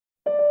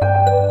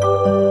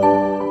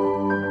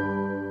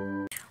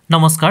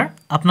নমস্কাৰ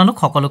আপোনালোক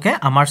সকলোকে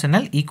আমাৰ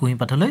চেনেল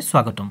eKuhipathলৈ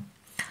স্বাগতম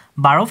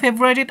 12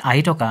 ফেব্ৰুৱাৰীত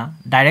আহি থকা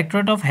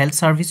ডাইৰেক্টৰেট অফ হেল্থ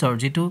সাৰ্ভিসৰ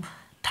যেটো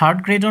থাৰ্ড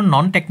গ্ৰেডৰ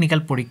নন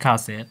টেকনিক্যাল পৰীক্ষা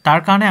আছে তাৰ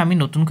কাৰণে আমি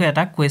নতুনকৈ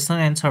এটা কোৱেশ্চন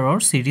এনসাৰৰ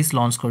সিৰিজ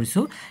লঞ্চ কৰিছো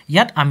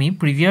ইয়াত আমি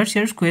প্ৰিভিয়াস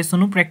ইয়াৰ্স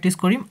কোৱেশ্চনো প্ৰেক্টিস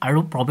কৰিম আৰু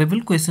প্ৰবেবল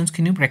কোৱেশ্চনছ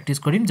খিনিও প্ৰেক্টিস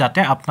কৰিম যাতে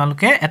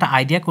আপোনালোকে এটা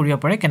আইডিয়া কৰিব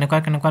পাৰে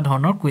কেনেকুৱা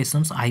ধৰণৰ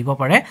কোৱেশ্চনছ আহিব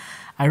পাৰে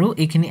আৰু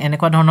এইখিনি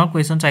এনেকুৱা ধৰণৰ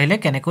কোৱেশ্চনছ আহিলে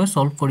কেনেকৈ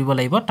সলভ কৰিব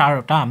লাগিব তাৰ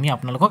এটা আমি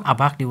আপোনালোকক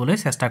আভাস দিবলৈ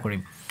চেষ্টা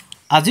কৰিম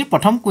আজিৰ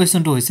প্ৰথম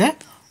কোৱেশ্চনটো হৈছে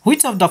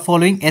Which of the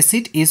following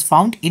acid is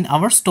found in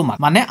our stomach?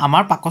 মানে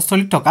আমাৰ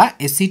পাকস্থলীত থকা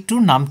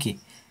এসিডটোৰ নাম কি?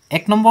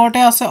 এক নম্বৰতে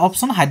আছে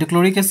option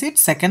হাইড্ৰক্লোৰিক acid,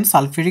 second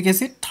সালফিউৰিক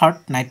acid, third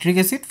nitric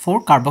acid, four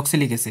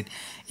carboxylic acid.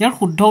 ইয়াৰ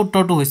শুদ্ধ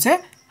উত্তৰটো হৈছে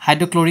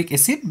হাইড্ৰক্লোৰিক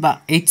এসিড বা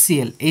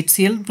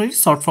HCl বুলি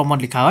শৰ্ট ফৰ্মত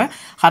লিখা হয়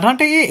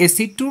সাধাৰণতে এই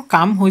এসিডটোৰ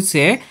কাম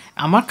হৈছে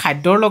আমাৰ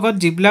খাদ্যৰ লগত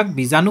যিবিলাক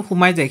বীজাণু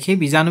সোমাই যায় সেই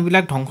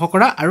বীজাণুবিলাক ধ্বংস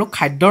কৰা আৰু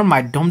খাদ্যৰ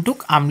মাধ্যমটোক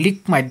আম্লিক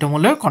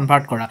মাধ্যমলৈ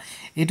কনভাৰ্ট কৰা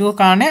এটো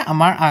কাৰণে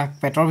আমাৰ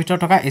পেটৰ ভিতৰত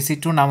থকা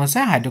এসিডটোৰ নাম হৈছে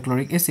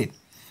হাইড্ৰক্লোৰিক এসিড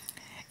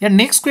ইয়াৰ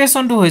নেক্সট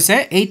কোৱেশ্চনটো হৈছে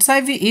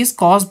HIV is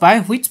caused by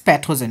which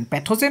pathogen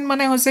pathogen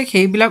মানে হৈছে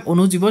সেইবিলাক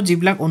অনুজীৱ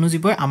যিবিলাক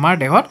অনুজীৱই আমাৰ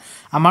দেহত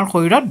আমাৰ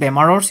শৰীৰত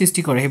বেমাৰৰ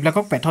সৃষ্টি কৰে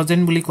সেইবিলাকক পেথোজেন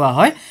বুলি কোৱা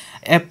হয়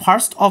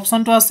ফাৰ্স্ট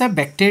অপচনটো আছে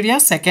bacteria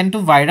second two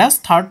virus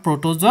third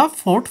প্ৰটোজোৱা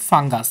fourth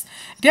fungus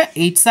এতিয়া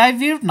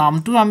HIV ৰ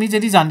নামটো আমি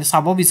যদি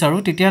চাব বিচাৰো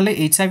তেতিয়ালে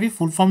HIV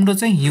ফুল ফৰ্মটো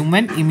হৈছে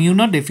হিউম্যান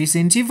ইমিউনো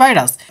ডেফিচিয়েন্সি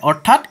ভাইৰাছ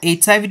অৰ্থাৎ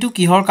HIV টো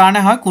কিহৰ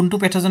কাৰণে হয় কোনটো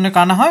পেথোজেনৰ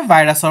কাৰণে হয়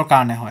ভাইৰাছৰ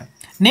কাৰণে হয়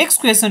Next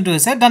question to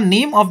is the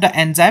name of the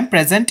enzyme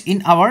present in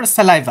our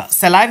saliva.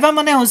 Saliva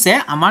মানে হৈছে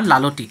আমাৰ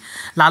লালটি।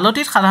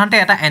 লালটিত সাধাৰণতে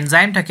এটা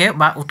এনজাইম থাকে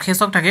বা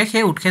উৎসেচক থাকে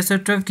সেই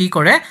উৎসেচকটো কি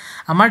কৰে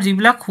আমাৰ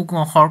যিবিলাক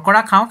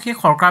শৰ্কৰা খাওঁ সেই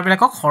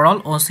শৰ্কৰাবিলাকক সৰল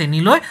ও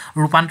চেনিলৈ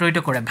ৰূপান্তৰিত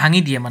কৰে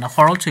ভাঙি দিয়ে মানে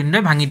সৰল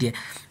চেনিলৈ ভাঙি দিয়ে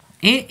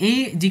এই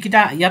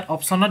যিকিটা ইয়াত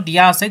অপচনত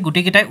দিয়া আছে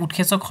গুটেকিটাই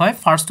উৎসেচক হয়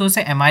ফাৰ্স্ট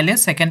হৈছে amylase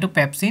second two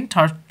pepsin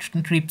third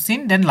trypsin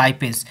then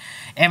lipase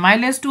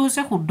এমাইলেজটো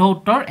হৈছে শুদ্ধ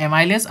উত্তৰ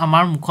এমাইলেজ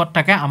আমাৰ মুখত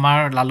থাকে আমাৰ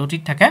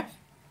লালটিত থাকে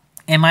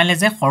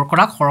এমাইলেজে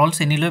শৰ্কৰাক সৰল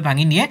চেনিলৈ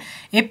ভাঙি নিয়ে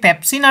এই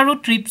পেপচিন আৰু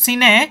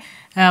ট্ৰিপচিনে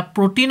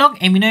প্ৰটিনক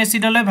এমিনো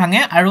এসিডলৈ ভাঙে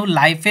আৰু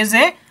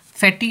লাইফেজে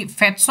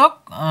ফেটছক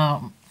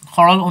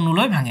সৰল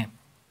অনুলৈ ভাঙে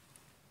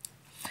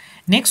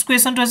Next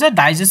question to is a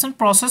digestion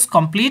process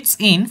completes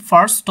in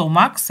first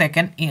stomach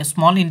second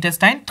small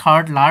intestine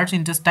third large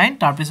intestine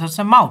তাৰপিছত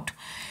আছে mouth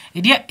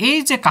এতিয়া এই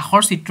যে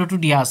কাখৰ চিত্ৰটো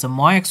দিয়া আছে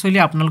মই একচুয়ালি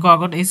আপোনালোকৰ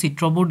আগত এই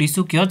চিত্ৰবোৰ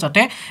দিছো কিয়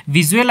যাতে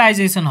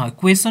ভিজুৱেলাইজেচন হয়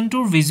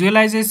কোৱেশ্চনটোৰ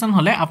ভিজুৱেলাইজেচন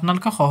হলে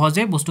আপোনালোকে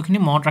সহজে বস্তুখিনি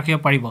মনত ৰাখিব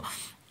পাৰিব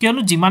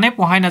কিয়নো যিমানে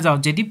পঢ়াই না যাও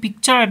যদি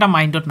পিকচাৰ এটা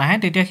মাইন্ডত নাহে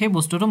তেতিয়া সেই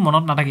বস্তুটো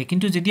মনত নাথাকে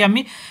কিন্তু যদি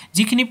আমি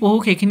যিখিনি পঢ়ো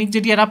সেইখিনিক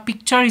যদি এটা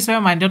পিকচাৰ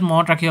হিচাপে মাইন্ডত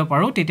মনত ৰাখিব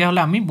পাৰো তেতিয়া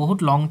হলে আমি বহুত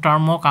লং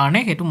টাৰ্মৰ কাৰণে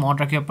হেতু মনত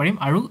ৰাখিব পাৰিম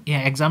আৰু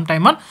এক্সাম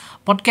টাইমত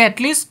পটকে এট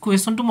লিষ্ট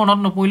কোৱেশ্চনটো মনত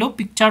নপৰিলেও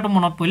পিকচাৰটো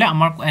মনত পৰিলে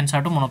আমাৰ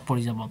এনসাৰটো মনত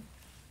পৰি যাব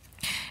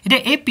এটা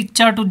এই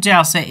পিকচাৰটো যে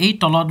আছে এই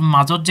তলত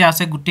মাজত যে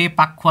আছে গুটে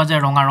পাক খোৱা যে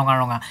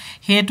ৰঙা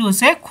হেতু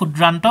হৈছে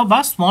ক্ষুদ্ৰান্ত বা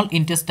স্মল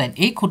ইন্টেস্টাইন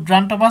এই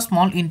ক্ষুদ্ৰান্ত বা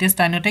স্মল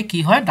ইন্টেস্টাইনতে কি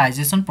হয়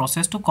ডাইজেশন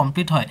প্ৰসেসটো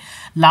কমপ্লিট হয়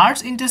লাৰ্জ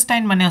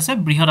ইন্টেস্টাইন মানে হৈছে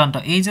বৃহদান্ত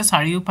এই যে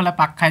চাৰিওফালে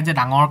পাক খাই যে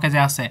ডাঙৰকে যে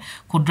আছে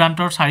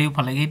ক্ষুদ্ৰান্তৰ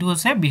চাৰিওফালে এইটো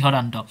হৈছে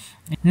বৃহদান্ত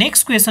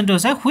নেক্সট কোৱেশ্চনটো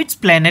হৈছে which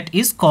planet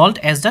is called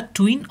as the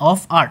twin of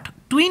earth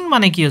twin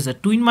মানে কি হৈছে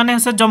টুইন মানে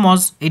হৈছে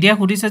যমজ এডিয়া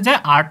খুদিছে যে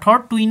আৰ্থৰ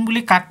টুইন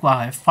বুলি কাক কোৱা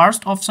হয়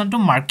ফাৰ্স্ট অপচন টু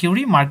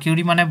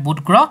মাৰ্কিউৰি মানে বুধ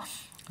গ্ৰহ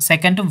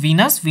সেকেন্ড টু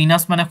ভিনাস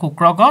মানে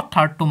শুক্ৰ গ্ৰহ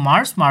থাৰ্ড টু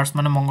মাৰ্স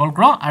মানে মঙ্গল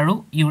গ্ৰহ আৰু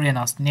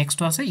ইউৰেনাস নেক্সট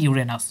আছে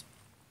ইউৰেনাস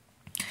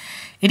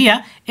এডিয়া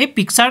এই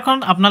পিকচাৰখন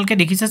আপোনালোকে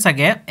দেখিছে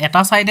চাগে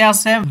এটা সাইডে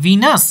আছে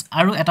ভিনাস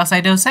আৰু এটা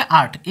সাইডে আছে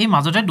আৰ্থ এই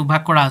মাজতে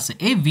দুভাগ কৰা আছে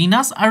এই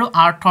ভিনাস আৰু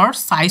আৰ্থৰ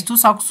সাইজটো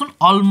চাওকচোন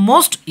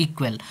অলমোস্ট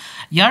ইকুৱেল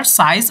ইয়াৰ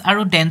সাইজ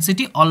আৰু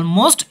ডেন্সিটি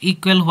অলমোস্ট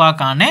ইকুৱেল হোৱা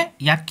কাৰণে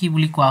ইয়াক কি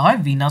বুলি কোৱা হয়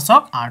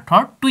ভিনাসক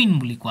আৰ্থৰ টুইন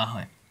বুলি কোৱা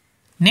হয়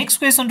নেক্সট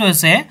কোৱেশ্চনটো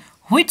হৈছে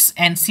which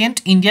ancient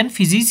Indian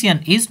physician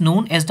is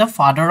known as the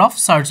father of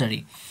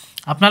surgery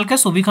আপোনালোকে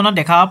ছবিখনত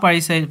দেখাব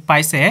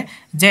পাইছে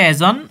যে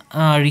এজন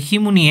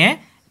ঋষিমুনিয়ে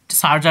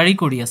সাৰ্জাৰী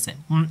কৰি আছে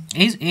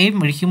এই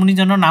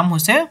ঋষিমুনিজনৰ নাম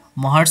হৈছে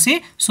মহৰ্ষি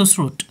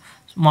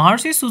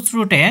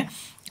সুশ্ৰুতে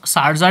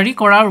সাৰ্জাৰী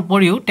কৰাৰ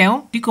উপৰিও তেওঁ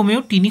কি কমেও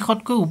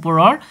 300তকৈ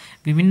ওপৰৰ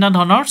বিভিন্ন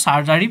ধৰণৰ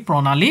সাৰ্জাৰী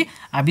প্ৰণালী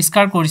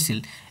আৱিষ্কাৰ কৰিছিল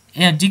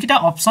যিকিটা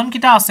অপচন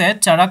কিটা আছে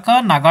চাৰাকা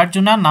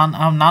Nagarjuna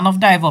none of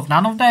the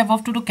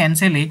above to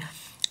cancel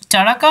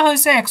চাৰাকা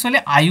হৈছে একচুয়ালি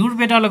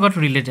আয়ুৰ্বেদৰ লগত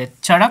ৰিলেটেড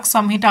চাৰাক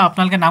সংহিতা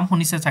আপোনালোকে নাম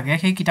শুনিছে চাগে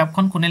সেই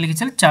কিতাপখন কোনে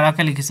লিখিছিল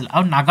চাৰাকে লিখিছিল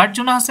আৰু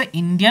নাগাৰ্জুনা আছে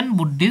ইণ্ডিয়ান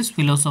বুদ্ধিষ্ট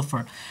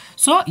ফিলোসফাৰ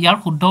সো ইয়াৰ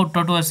শুদ্ধ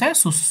উত্তৰটো আছে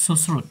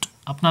সুশ্ৰুত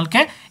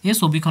আপোনালোকে এই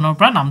ছবিখনৰ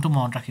পৰা নামটো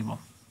মনত ৰাখিব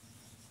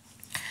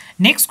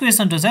নেক্সট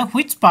কোৱেশ্চনটো আছে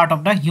which part of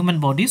the human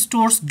body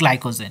stores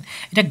glycogen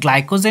এটা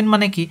গ্লাইকোজেন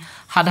মানে কি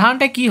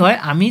সাধাৰণতে কি হয়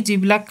আমি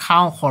যিবিলাক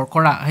খাওঁ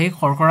শৰ্কৰা সেই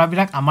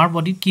শৰ্কৰাবিলাক আমাৰ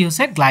বডিত কি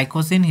হৈছে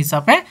গ্লাইকোজেন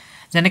হিচাপে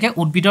যেনেকে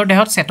উদ্ভিদৰ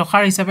দেহত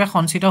চেতসাৰ হিচাপে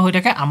সঞ্চিত হৈ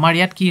থাকে আমাৰ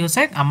ইয়াত কি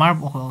হৈছে আমাৰ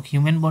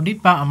হিউম্যান বডিত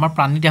বা আমাৰ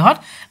প্ৰাণী দেহত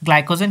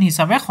গ্লাইকোজেন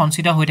হিচাপে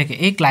সঞ্চিত হৈ থাকে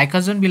এই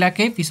গ্লাইকোজেন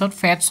বিলাকে পিছত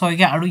ফেটছ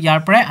হয়গে আৰু ইয়াৰ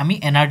পৰাই আমি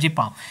এনাৰ্জি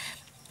পাওঁ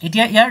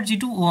এতিয়া ইয়াৰ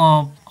যেটো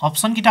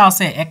অপচন কিটা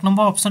আছে এক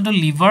নম্বৰ অপচনটো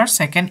liver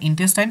second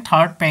intestine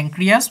third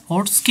প্যানক্ৰিয়াস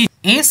fourth skin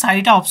এই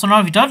চাৰিটা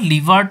অপচনৰ ভিতৰত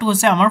লিভাৰটো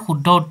হৈছে আমাৰ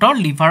শুদ্ধ উত্তৰ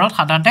লিভাৰত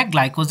সাধাৰণতে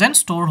গ্লাইকোজেন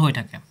ষ্ট'ৰ হৈ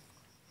থাকে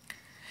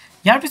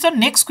ইয়াৰ পিছত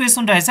নেক্সট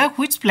কুৱেশ্যনটো আছে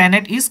which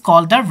planet is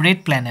called the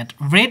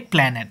red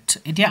planet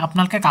এতিয়া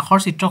আপোনালোকে কাখৰ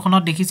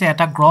চিত্ৰখনত দেখিছে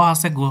এটা গ্ৰহ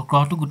আছে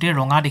গ্ৰহটো গোটেই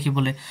ৰঙা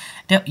দেখিবলৈ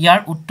এতিয়া ইয়াৰ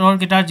উত্তৰ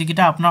কেইটাৰ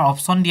যিকিটা আপোনাৰ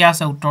অপচন দিয়া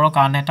আছে উত্তৰৰ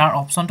কাৰণে তাৰ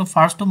অপচনটো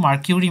ফাৰ্ষ্টটো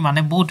মাৰ্কিউৰি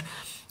মানে বুধ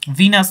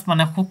ভিনাস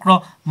মানে শুক্ৰ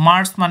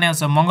মাৰ্চ মানে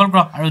আছে মঙ্গল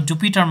গ্ৰহ আৰু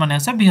জুপিটাৰ মানে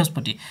আছে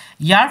বৃহস্পতি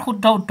ইয়াৰ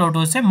শুদ্ধ উত্তৰটো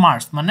হৈছে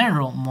মাৰ্চ মানে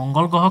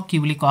মঙ্গল গ্ৰহক কি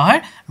বুলি কোৱা হয়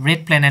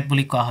ৰেড প্লেনেট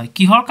বুলি কোৱা হয়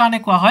কিহৰ কাৰণে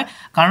কোৱা হয়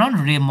কাৰণ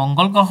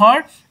মঙ্গল গ্ৰহৰ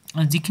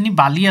যিখিনি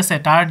বালি আছে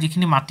তাৰ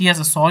যিখিনি মাটি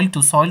আছে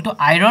সইলটো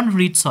আইৰন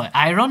ৰিচ হয়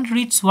আইৰন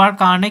ৰিচ হোৱাৰ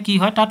কাৰণে কি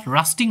হয় তাত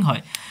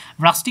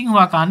ৰাষ্টিং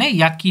হোৱাৰ কাৰণে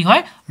ইয়াক কি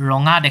হয়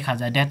ৰঙা দেখা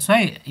যায় দ্যাটস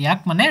ওয়াই ইয়াক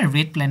মানে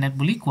ৰেড প্লেনেট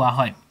বুলি কোৱা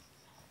হয়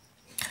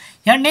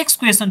Your next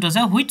question is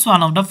which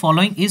one of the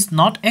following is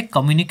not a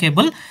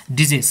communicable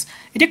disease?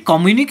 It is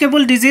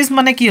communicable disease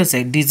মানে কি হৈছে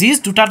disease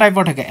দুটা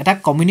টাইপৰ থাকে এটা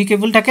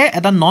communicable থাকে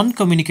এটা non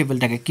communicable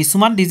থাকে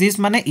কিছুমান disease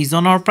মানে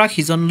ইজনৰ পৰা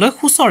সিজনলৈ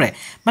খুচৰে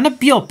মানে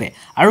বিয়পে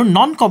আৰু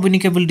non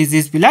communicable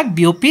disease বিলাক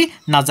বিয়পি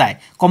নাযায়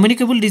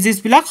communicable disease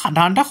বিলাক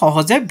সাধাৰণতে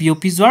সহজে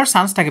বিয়পি যোৱাৰ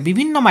চান্স থাকে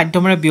বিভিন্ন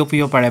মাধ্যমেৰে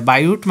বিয়পিব পাৰে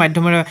বায়ুৰ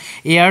মাধ্যমেৰে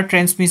এয়াৰ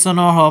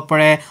ট্ৰান্সমিশনৰ হ'ব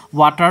পাৰে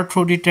ওৱাটাৰ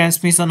থ্ৰু দি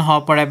ট্ৰান্সমিশন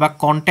হ'ব পাৰে বা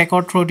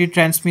কন্টেক্টৰ থ্ৰু দি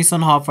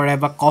ট্ৰান্সমিশন হ'ব পাৰে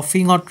বা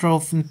কফিঙৰ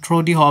থ্ৰু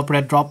দি হ'ব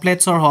পাৰে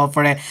ড্ৰপলেটছৰ হ'ব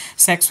পাৰে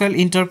সেক্সুৱেল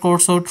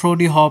ইন্টাৰকোৰ্সৰ থ্ৰু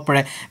দি হ'ব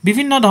পাৰে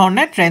বিভিন্ন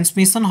ধৰণে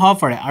ট্ৰান্সমিশন হ'ব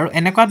পাৰে আৰু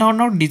এনেকুৱা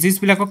ধৰণৰ ডিজিজ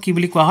বিলাকক কি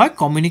বুলি কোৱা হয়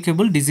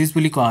কমিউনিকেবল ডিজিজ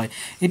বুলি কোৱা হয়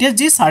এতিয়া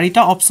যি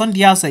চাৰিটা অপচন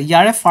দিয়া আছে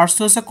ইয়াৰে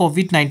ফাৰ্ষ্টটো আছে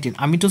কোভিড-19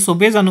 আমিতো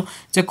সবে জানো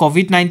যে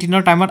কোভিড-19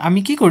 ৰ টাইমত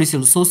আমি কি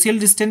কৰিছিল সোশ্যাল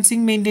ডিস্টেন্সিং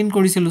মেইনটেইন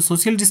কৰিছিল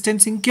সোশ্যাল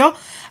ডিস্টেন্সিং কিয়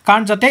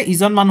কাৰণ যাতে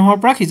ইজন মানুহৰ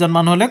পৰা সিজন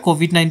মানুহলৈ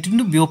কোভিড-19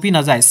 টো বিয়পি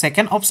না যায়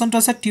সেকেন্ড অপচনটো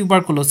আছে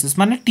টিউবাৰকুলোসিস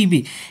মানে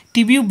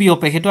টিবিও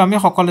বিয়পে হেতু আমি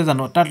সকলে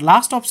জানো তাৰ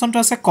লাষ্ট অপচনটো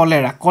আছে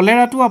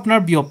কলেৰাটো আপোনাৰ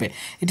বিয়পে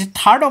এটা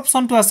থাৰ্ড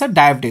অপচনটো আছে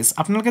ডায়াবেটিস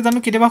আপোনালোকে জানো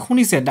কেতিয়াবা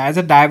শুনিছে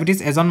ডায়াবেটিস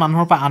এজন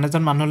মানুহৰ পৰা আন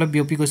এজন মানুহলৈ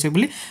বিয়পি গৈছে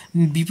বুলি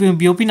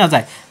বিয়পি না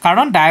যায়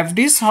কাৰণ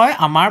ডায়াবেটিস হয়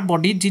আমাৰ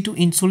বডিত যেটো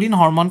ইনসুলিন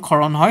হৰমন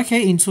খৰণ হয়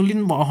সেই ইনসুলিন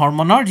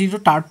হৰমনৰ যেটো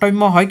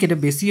তাৰতম্য হয় কেতিয়া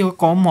বেছি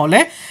কম হলে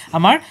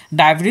আমাৰ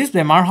ডায়াবেটিস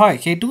বেমাৰ হয়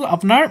হেতু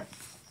আপোনাৰ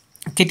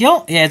কেতিয়াও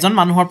এজন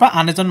মানুহৰ পৰা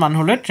আন এজন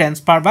মানুহলৈ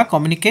ট্ৰান্সফাৰ বা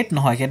কমিউনিকেট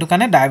নহয় হেতু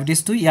কাৰণে ডায়াবেটিস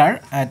টো ইয়াৰ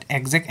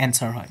এক্সাক্ট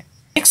আনসাৰ হয়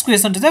next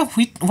question is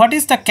what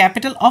is the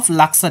capital of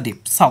Lakshadweep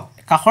চাওক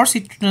কাখৰ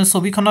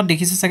ছবিখনত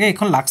দেখিছে চাগে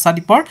এখন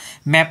লাক্সাদ্বীপৰ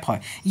মেপ হয়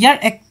ইয়াৰ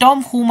একদম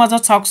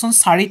হুমাজত চাওকচোন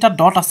চাৰিটা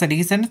ডট আছে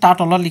দেখিছেনে তাৰ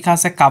তলত লিখা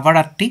আছে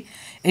কাভাৰাট্টি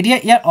এৰিয়া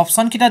ইয়াৰ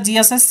অপচন কিটা জি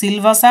আছে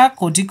সিলভাসা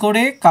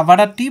কোজিকোড়ে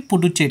কাভাৰাট্টি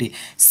পুডুচেৰী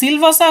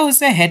সিলভাসা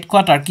হৈছে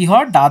হেডকোৱাৰ্টাৰ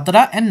কিহৰ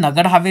দাদৰা এণ্ড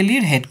নগৰ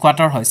হাভেলীৰ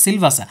হেডকোৱাৰ্টাৰ হয়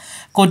সিলভাসা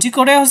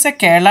কোজিকোড়ে হৈছে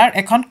কেৰালাৰ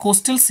এখন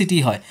কোষ্টেল সিটি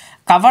হয়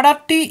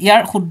কাভাৰাট্টি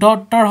ইয়াৰ শুদ্ধ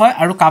উত্তৰ হয়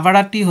আৰু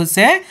কাভাৰাট্টি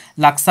হৈছে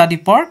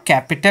লাক্সাদ্বীপৰ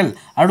ক্যাপিটেল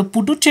আৰু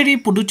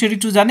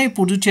পুডুচেৰীটো জানে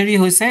পুডুচেৰী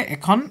হৈছে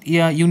এখন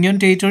ইউনিয়ন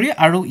টেৰিটৰি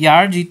আৰু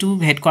ইয়াৰ যেটো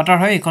হেডকোৱাৰ্টাৰ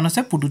হয় এখন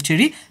আছে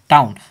পুডুচেৰী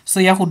টাউন সো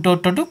ইয়াৰ শুদ্ধ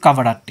উত্তৰটো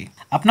কাভাৰাট্টি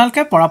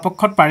আপোনালোকে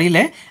পৰাপক্ষত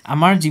পাৰিলে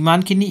আমাৰ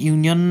যিমানখিনি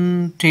ইউনিয়ন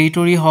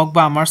টেৰিটৰি হওক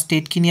বা আমাৰ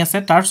ষ্টেট খিনি আছে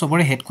তাৰ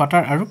সবৰে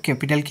হেডকোৱাৰ্টাৰ আৰু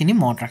ক্যাপিটেল খিনি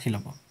মনত ৰাখি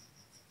লব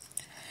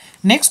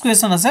Next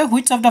question is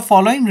which of the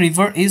following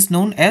river is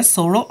known as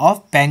sorrow of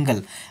Bengal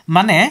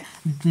মানে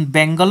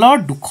বেংগলৰ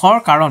দুখৰ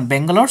কাৰণ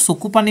বেংগলৰ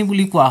চকুপানী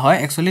বুলি কোৱা হয়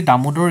একচুয়ালি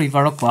দামোদৰ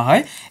ৰিভাৰক কোৱা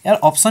হয় ইয়াৰ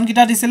অপচন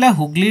কিটা দিছিলে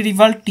Hooghly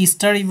river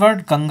টিষ্টা river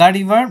Ganga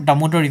river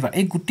Damodar river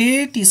এই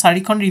গুটেই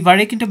চাৰিখন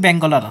ৰিভাৰে কিন্তু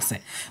বেংগলত আছে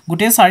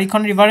গুটেই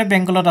চাৰিখন ৰিভাৰে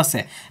বেংগলত আছে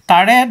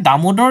তাৰে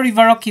দামোদৰ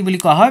ৰিভাৰক কি বুলি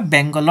কোৱা হয়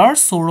বেংগলৰ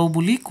সৰো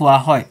বুলি কোৱা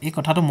হয় এই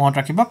কথাটো মনত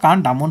ৰাখিব কাৰণ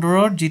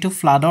দামোদৰৰ যেটো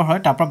ফ্লাডৰ হয়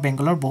তাৰ পৰা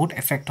বেংগলৰ বহুত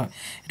এফেক্ট হয়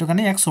এটো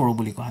কাৰণে এক সৰো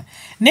বুলি কোৱা হয়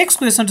next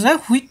question is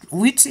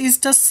which is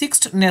the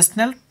 6th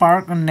national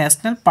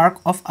park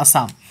of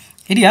Assam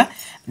area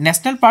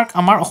national park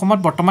আমাৰ অসমত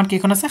বৰ্তমান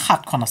কেইখন আছে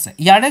 7খন আছে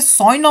ইয়াৰে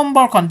 6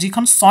 নম্বৰখন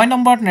যিখন 6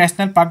 নম্বৰ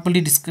ন্যাশনাল পাৰ্ক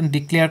বুলি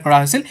ডিক্লেয়াৰ কৰা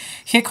হৈছিল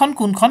সেইখন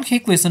কোনখন সেই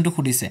কোৱেশ্যনটো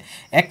খুদিছে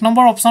 1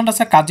 নম্বৰ অপচন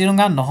আছে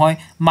কাজিৰঙা নহয়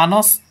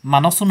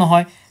মানসো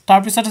নহয় তাৰ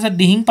পিছত আছে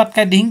দিহিং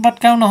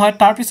পাটকাও নহয়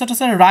তাৰ পিছত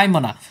আছে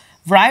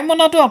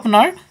ৰায়মনাটো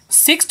আপোনাৰ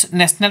 6th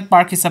ন্যাশনাল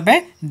পাৰ্ক হিচাপে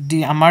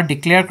আমাৰ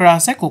ডিক্লেয়াৰ কৰা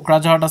আছে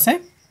কোকৰাঝাৰত আছে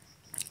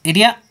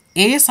এৰিয়া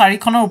এই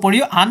চাৰিখনৰ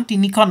উপৰিও আন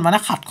তিনিখন মানে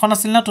 7খন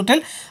আছিল না টোটাল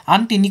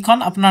আন তিনিখন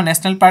আপোনাৰ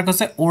ন্যাশনাল পাৰ্ক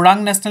আছে Orang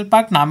national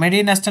park Nameri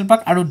national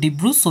park আৰু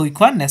ডিব্ৰু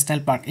চৈখোৱা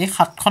ন্যাশনাল পাৰ্ক এই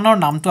 7খনৰ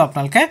নামটো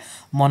আপোনালোকে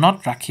মনত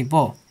ৰাখিব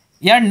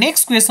ইয়াৰ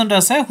নেক্সট কোৱেশ্যনটো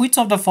আছে which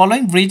of the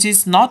following bridge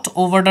is not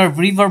over the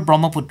river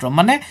Brahmaputra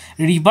মানে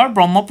ৰিভাৰ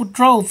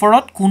ব্ৰহ্মপুত্ৰৰ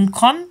ওপৰত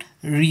কোনখন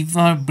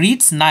ৰিভাৰ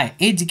ব্ৰিজ নাই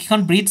এই যিখন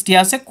ব্ৰিজ দিয়া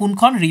আছে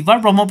কোনখন ৰিভাৰ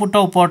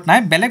ব্ৰহ্মপুত্ৰৰ ওপৰত নাই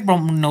বেলেগ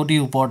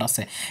নদীৰ ওপৰত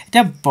আছে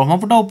এতিয়া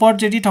ব্ৰহ্মপুত্ৰৰ ওপৰত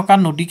যদি থকা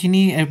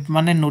নদীখিনি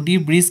মানে নদীৰ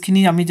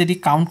ব্ৰিজখিনি আমি যদি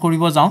কাউন্ট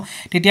কৰিব যাওঁ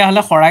তেতিয়া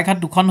হলে খৰাইঘাট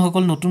দুখন হৈ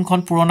গল নতুনখন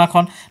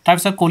পুৰণাখন তাৰ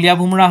পিছত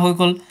কলিয়াভুমৰা হৈ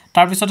গল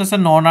তাৰ পিছত আছে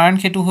নৰনাৰায়ণ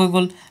খেতু হৈ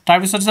গল তাৰ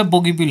পিছত আছে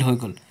বগীবিল হৈ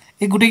গল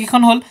এই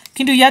গুটেকিখন হল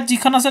কিন্তু ইয়াত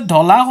যিখন আছে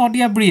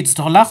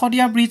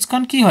ঢলাশদিয়া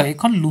ব্ৰিজখন কি হয়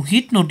এখন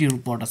লোহিত নদীৰ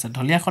ওপৰত আছে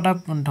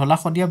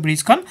ঢলাশদিয়া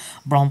ব্ৰিজখন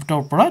ব্ৰহ্মপুত্ৰৰ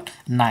ওপৰত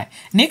নাই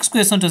next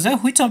question is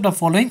which of the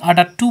following are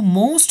the two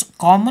most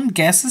common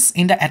gases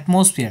in the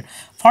atmosphere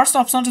first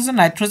option is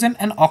nitrogen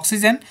and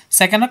oxygen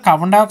second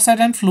carbon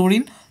dioxide and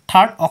fluorine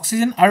third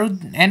oxygen আৰু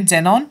and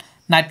xenon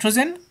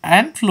nitrogen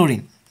and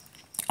Florin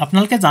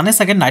আপোনালোকে জানে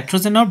চাগে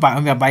নাইট্ৰজেনৰ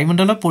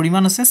বায়ুমণ্ডলৰ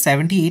পৰিমাণ আছে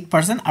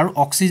 78% আৰু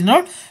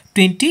অক্সিজেনৰ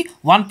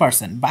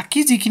 21% বাকি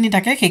যিখিনি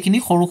থাকে সেইখিনি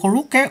সৰু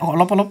সৰুকে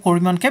অলপ অলপ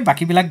পৰিমাণকে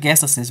বাকিবিলাক গেছ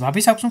আছে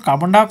ভাবি চাওকচোন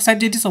কাৰ্বন ডাই অক্সাইড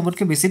যদি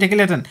সবতকৈ বেছি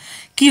থাকিলেহেঁতেন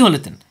কি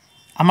হ'লহেঁতেন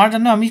আমাৰ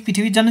জানো আমি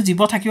পৃথিৱীত জানো জীৱ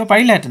থাকিব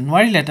পাৰিলেহেঁতেন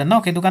নোৱাৰিলেহেঁতেন ন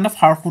সেইটো কাৰণে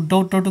শুদ্ধ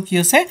উত্তৰটো কি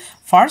হৈছে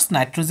first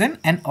nitrogen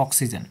and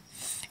oxygen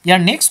year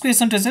next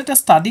question হৈছে the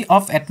study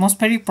of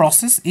এটমস্ফেৰিক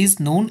process is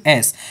known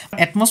as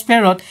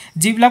এটমস্ফেয়াৰত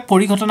যিবিলাক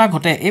পৰিঘটনা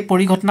ঘটে এই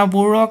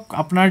পৰিঘটনাবোৰক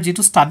আপোনাৰ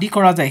যিটো ষ্টাডি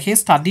কৰা যায় সেই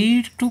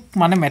ষ্টাডিটোক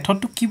মানে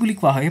মেথডটোক কি বুলি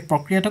কোৱা হয় এই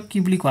প্ৰক্ৰিয়াটোক কি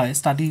বুলি কোৱা হয়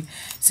ষ্টাডি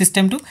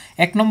চিষ্টেমটোক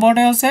এক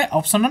নম্বৰতে হৈছে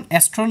অপশ্যনত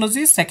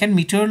astrology second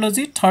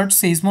মিটিঅৰলজি third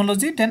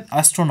ছেইজমলজি then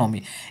astronomy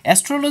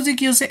astrology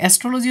কি হৈছে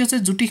এষ্ট্ৰলজি হৈছে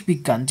জ্যোতিষ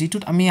বিজ্ঞান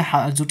যিটোত আমি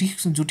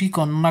জ্যোতিষ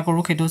গণনা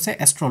কৰোঁ সেইটো হৈছে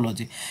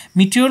এষ্ট্ৰলজি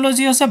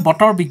মিটিঅৰলজি হৈছে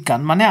বতৰ বিজ্ঞান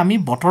মানে আমি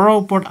বতৰৰ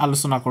ওপৰত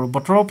আলোচনা কৰোঁ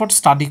বতৰৰ ওপৰত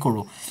ষ্টাডি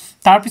কৰোঁ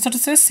তাৰপিছত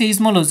আছে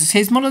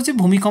ছেইজমলজি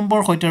ভূমিকম্পৰ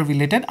সৈতে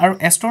ৰিলেটেড আৰু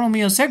এষ্ট্ৰনমি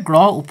হৈছে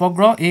গ্ৰহ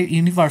উপগ্ৰহ এই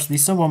ইউনিভাৰ্ছ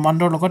বিশ্ব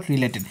ব্ৰহ্মাণ্ডৰ লগত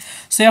ৰিলেটেড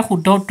সো ইয়াৰ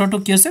শুদ্ধ উত্তৰটো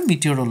কি হৈছে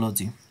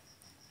মিটিঅৰলজি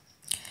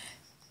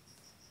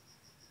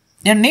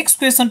ইয়াৰ নেক্সট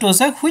কুৱেশ্যনটো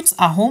আছে which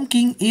Ahom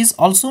king is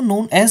also'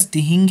 known as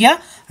Dihingia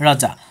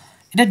ৰজা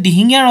এতিয়া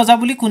দিহিঙীয়া ৰজা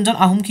বুলি কোনজন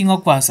আহোম কিঙক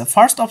কোৱা হৈছে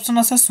ফাৰ্ষ্ট অপশ্যন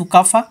আছে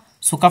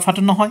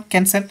চুকাফাটো নহয়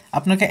কেনচেল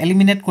আপোনালোকে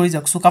এলিমিনেট কৰি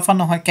যাওক চুকাফা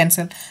নহয়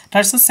কেনচেল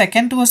তাৰপিছত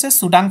ছেকেণ্ডটো হৈছে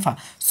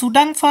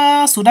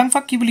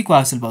চুডাংফাক কি বুলি কোৱা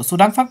হৈছিল বাৰু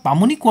চুডাংফাক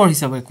বামুণী কোঁৱৰ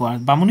হিচাপে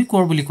বামুণী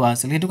কোঁৱৰ বুলি কোৱা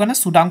হৈছিল সেইটো কাৰণে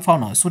চুডাংফাও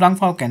নহয়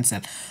চুডাংফাও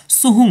কেনচেল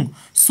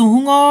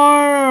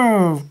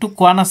চুহুঙৰটো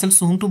কোৱা নাছিল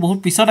চুহুংটো বহুত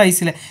পিছত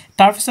আহিছিলে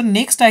তাৰপিছত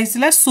নেক্সট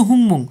আহিছিলে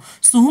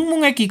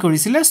চুহুংমুঙে কি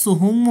কৰিছিলে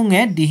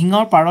চুহুংমুঙে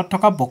দিহিঙৰ পাৰত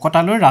থকা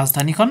বকতালৈ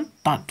ৰাজধানীখন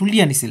তুলি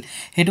আনিছিল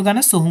সেইটো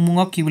কাৰণে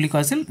চুহুংমুঙক কি বুলি কোৱা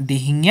হৈছিল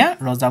দিহিঙীয়া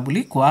ৰজা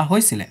বুলি কোৱা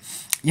হৈছিলে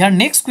ইয়াৰ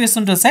নেক্সট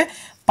কুৱেশ্যনটো আছে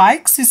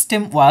পাইক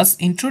চিষ্টেম ৱাজ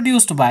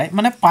ইন্ট্ৰডিউচড বাই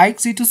মানে পাইক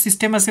যিটো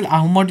চিষ্টেম আছিল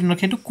আহোমৰ দিনত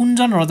সেইটো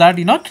কোনজন ৰজাৰ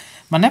দিনত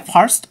মানে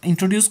ফাৰ্ষ্ট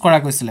ইন্ট্ৰডিউচ কৰা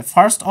গৈছিলে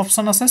ফাৰ্ষ্ট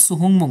অপশ্যন আছে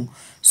চুহুংমুং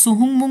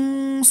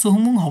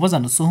হ'ব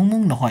জানো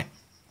চুহুংমুং নহয়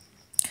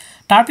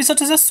তাৰপিছত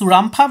হৈছে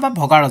চুৰামফা বা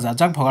ভগা ৰজা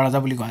যাক ভগা ৰজা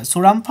বুলি কোৱা হয়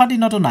চুৰামফা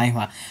দিনতো নাই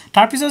হোৱা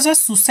তাৰপিছত হৈছে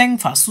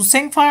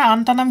চুচেংফাৰ আন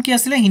এটা নাম কি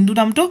আছিলে হিন্দু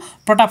নামটো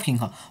প্ৰতাপ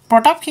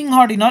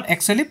সিংহৰ দিনত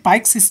একচুৱেলি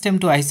পাইক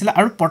চিষ্টেমটো আহিছিলে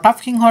আৰু প্ৰতাপ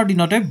সিংহৰ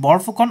দিনতে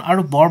বৰফুকন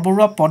আৰু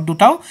বৰবৰুৱা পদ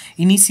দুটাও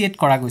ইনিচিয়েট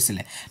কৰা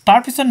গৈছিলে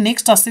তাৰপিছত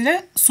নেক্সট আছিলে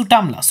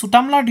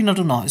চুটামলাৰ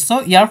দিনতো নহয়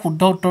চ' ইয়াৰ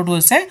শুদ্ধ উত্তৰটো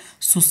হৈছে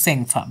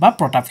চুচেংফা বা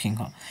প্ৰতাপ সিংহ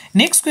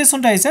নেক্সট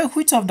কুৱেশ্যনটো আহিছে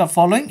which of the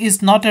following is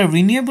not a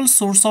renewable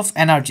source of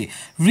energy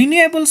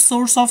renewable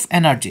source of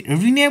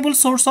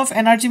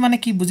energy মানে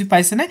কি বুজি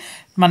পাইছেনে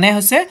মানে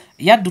হৈছে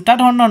ইয়াত দুটা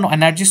ধৰণৰ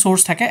এনাৰ্জি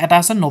চ'ৰ্চ থাকে এটা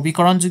হৈছে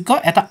নৱীকৰণযোগ্য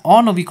এটা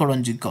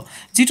অনৱীকৰণযোগ্য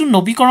যিটো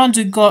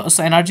নৱীকৰণযোগ্য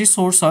এনাৰ্জি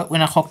চ'ৰ্চ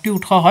হয় শক্তি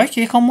উৎস হয়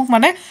সেইসমূহ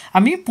মানে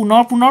আমি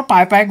পুনৰ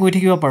পাই গৈ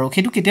থাকিব পাৰোঁ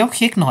সেইটো কেতিয়াও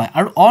শেষ নহয়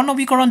আৰু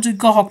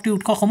অনৱীকৰণযোগ্য শক্তি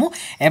উৎসসমূহ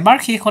এবাৰ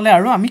শেষ হ'লে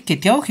আৰু আমি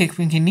কেতিয়াও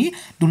সেইখিনি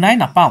দুনাই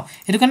নাপাওঁ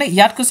সেইটো কাৰণে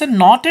ইয়াত কৈছে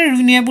not a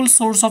renewable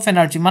source of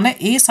energy মানে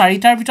এই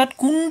চাৰিটাৰ ভিতৰত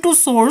কোনটো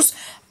চ'ৰ্চ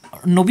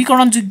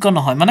নৱীকৰণযোগ্য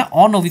নহয় মানে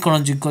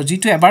অনৱীকৰণযোগ্য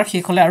যিটো এবাৰ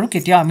শেষ হ'লে আৰু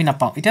কেতিয়াও আমি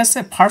নাপাওঁ এতিয়া আছে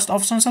ফাৰ্ষ্ট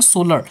অপশ্যন আছে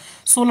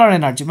সোলাৰ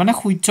এনাৰ্জি মানে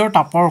সূৰ্যৰ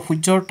তাপৰ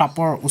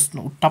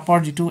উত্তাপৰ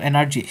যিটো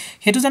এনাৰ্জি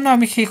সেইটো জানো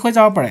আমি শেষ হৈ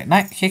যাব পাৰে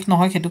নাই শেষ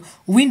নহয় সেইটো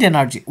উইণ্ড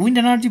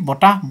এনাৰ্জি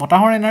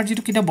বতাহৰ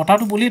এনাৰ্জিটো কেতিয়া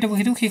বতাহটো বলিয়ে থাকিব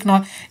সেইটো শেষ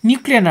নহয়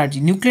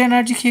নিউক্লিয়াৰ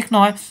এনাৰ্জি শেষ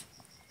নহয়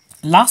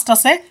লাষ্ট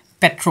আছে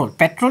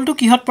পেট্ৰলটো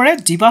কিহত পৰে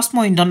জীৱাশ্ম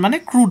ইন্ধন মানে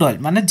ক্ৰুড অইল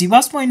মানে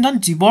জীৱাশ্ম ইন্ধন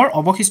জীৱৰ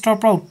অৱশিষ্টৰ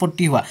পৰা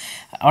উৎপত্তি হোৱা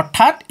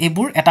অৰ্থাৎ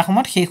এইবোৰ এটা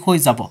সময়ত শেষ হৈ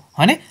যাব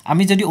হয়নে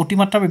আমি যদি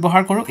অতিমাত্ৰা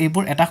ব্যৱহাৰ কৰোঁ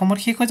এইবোৰ এটা সময়ত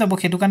শেষ হৈ যাব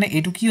সেইটো কাৰণে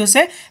এইটো কি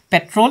হৈছে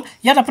পেট্ৰল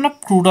ইয়াত আপোনাৰ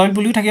ক্ৰুড অইল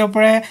বুলিও থাকিব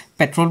পাৰে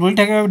পেট্ৰল বুলি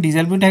থাকিব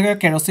ডিজেল বুলি থাকিব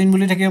কেৰচিন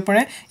বুলি থাকিব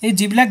পাৰে এই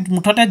যিবিলাক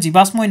মুঠতে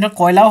জীৱাশ্ম ইন্ধন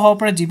কয়লাও হ'ব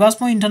পাৰে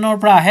জীৱাশ্ম ইন্ধনৰ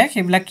পৰা আহে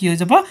সেইবিলাক কি হৈ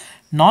যাব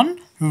নন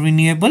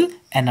ৰিনিউৱেবল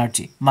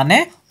এনাৰ্জি মানে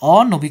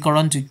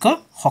অনৱীকৰণযোগ্য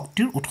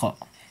শক্তিৰ উৎস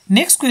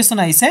নেক্সট কুৱেশ্যন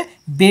আহিছে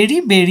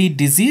বেৰি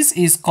disease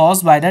is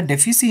caused by the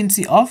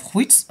deficiency of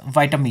which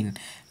vitamin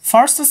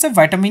first আছে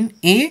ভাইটামিন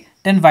এ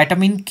দেন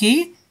ভাইটামিন কে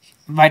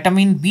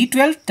vitamin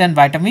B12 then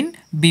vitamin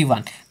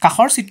B1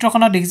 কাষৰ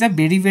চিত্ৰখনত দেখিছে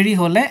বেৰি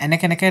হ'লে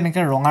এনেকে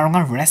ৰঙা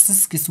ৰেছেছ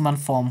কিছুমান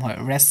ফৰ্ম হয়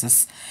ৰেছেছ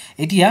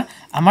এতিয়া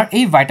আমাৰ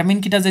এই ভাইটামিন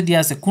কিটা যে দিয়া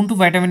আছে কোনটো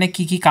ভাইটামিনে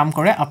কি কাম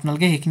কৰে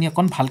আপোনালোকে সেইখিনি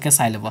অকন ভালকে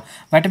চাই ল'ব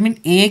ভাইটামিন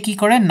এ কি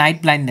কৰে নাইট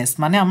ব্লাইণ্ডনেছ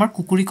মানে আমাৰ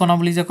কুকুৰি কণা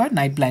বুলি যে কয়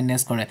নাইট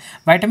ব্লাইণ্ডনেছ কৰে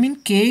ভাইটামিন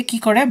কে কি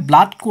কৰে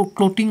ব্লাড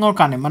ক্লটিঙৰ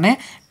কাৰণে মানে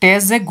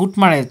তেজ যে গুট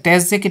মাৰে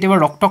তেজ যে কেতিয়াবা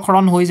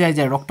ৰক্তক্ষৰণ হৈ যায়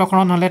যে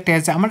ৰক্তক্ষৰণ হ'লে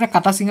তেজ আমাৰ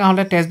কাটা চিঙা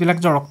হ'লে তেজবিলাক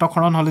যে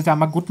ৰক্তক্ষৰণ হ'লে যে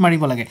আমাক গুট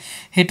মাৰিব লাগে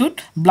হেতুত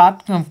ব্লাড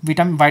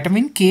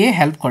ভাইটামিন কে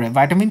হেল্প কৰে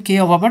ভাইটামিন কে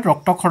অভাৱত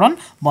ৰক্তক্ষৰণ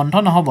বন্ধ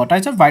নহ'ব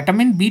তাৰপিছত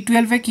ভাইটামিন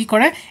B12 কি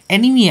কৰে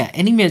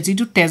এনিমিয়া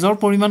যিটো তেজৰ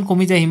পৰিমাণ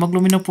কমি যায়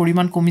হিমোগ্লোবিনৰ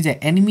পৰিমাণ কমি যায়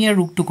এনিমিয়া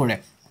ৰোগটো কৰে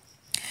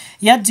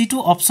ইয়াত যেটো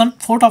অপচন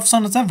ফোৰ্থ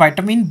অপচন আছে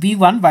ভিটামিন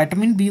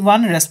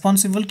B1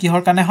 ৰেসপন্সিবল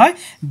কিহৰ কাৰণে হয়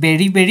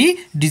বেৰি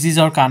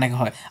ডিজিজৰ কাৰণে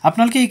হয়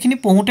আপোনালোকে এইখিনি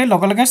পঢ়োতে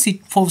লগে লগে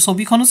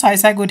ছবিখনো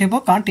চাই গৈ থাকিব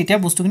কাৰণ তেতিয়া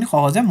বস্তুখিনি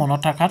সহজে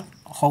মনত ৰাখাত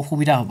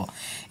সুবিধা হ'ব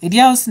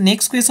এতিয়া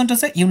নেক্সট কোৱেশ্চন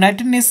আছে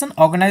United nation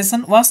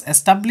organisation was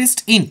established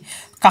in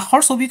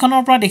কাখৰ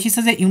ছবিখনৰ পৰা দেখিছে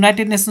যে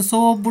ইউনাইটেড নেশ্যন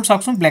সববোৰ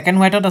চাওকচোন ব্ল্যাক এণ্ড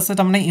হোৱাইটত আছে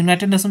তাৰমানে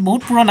ইউনাইটেড নেশ্যন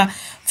বহুত পুৰণা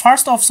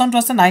ফাৰ্ষ্ট অপচনটো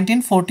আছে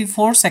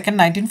 1944 সেকেন্ড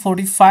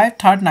 1945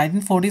 থাৰ্ড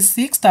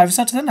 1946 তাৰ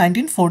পিছত আছে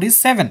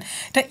 1947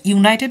 এটা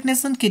ইউনাইটেড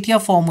নেশ্যন কেতিয়া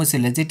ফৰ্ম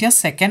হৈছিল যেতিয়া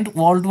সেকেন্ড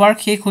ওয়াৰ্ল্ড ওয়াৰ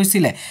শেষ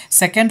হৈছিল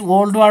সেকেন্ড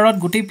ওয়াৰ্ল্ড ওয়াৰত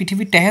গোটেই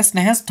পৃথিৱী তেহেজ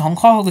নেহেজ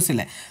ধ্বংস হৈ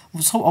গৈছিল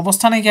সব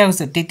অৱস্থা নাই কি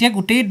হৈছে তেতিয়া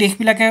গোটেই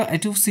দেশবিলাকে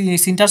এটো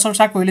চিন্তা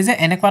চৰ্চা কৰিলে যে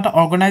এনেকুৱা এটা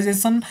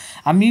অৰ্গানাইজেচন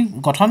আমি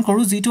গঠন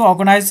কৰো যেটো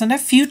অৰ্গানাইজেচনে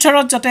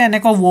ফিউচাৰত যাতে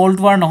এনেকুৱা ওয়াৰ্ল্ড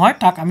ওয়াৰ নহয়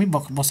তাক আমি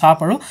বচাব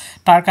পাৰো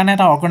তাৰ কাৰণে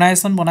এটা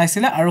অৰ্গানাইজেচন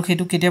বনাইছিল আৰু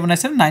হেতু কেতিয়া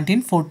বনাইছিল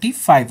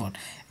 1945 ত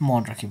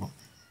মনত ৰাখিব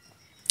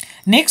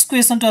Next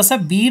question to us,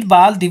 Bir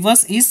Bal Divas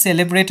is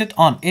celebrated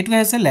on. It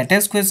was a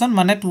latest question,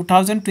 mane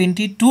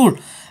 2022.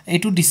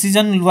 Etu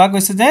decision lua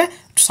goise je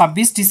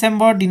 26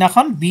 December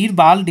dinakhon Bir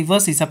Bal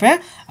Divas hisabe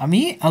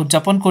ami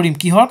udjapon korim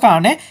kihor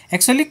karone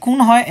actually kun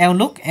hoy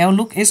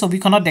euluk ei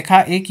sobikhonot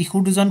dekha ei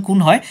kikhur dujon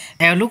kun hoy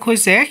euluk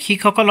hoise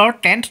shikhokolor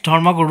 10th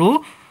dharmaguru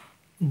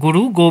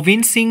Guru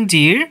Gobind Singh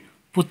Jir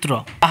পুত্ৰ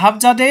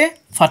সাহাবজাদে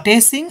ফতেহ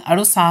সিং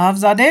আৰু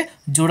সাহাবজাদে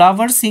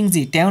Zorawar Singh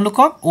G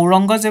তেওঁলোকক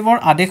ঔৰংগজেবৰ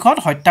আদেশত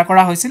হত্যা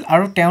কৰা হৈছিল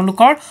আৰু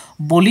তেওঁলোকৰ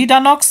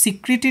বলিদানক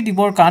স্বীকৃতি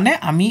দিবৰ কাৰণে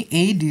আমি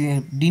এই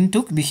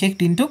দিনটোক বিশেষ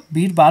দিনটোক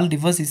বীৰ বাল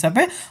দিৱস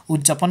হিচাপে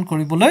উদযাপন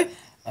কৰিবলৈ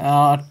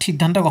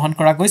সিদ্ধান্ত গ্ৰহণ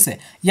কৰা গৈছে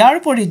ইয়াৰ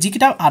উপৰি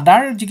যিকিটা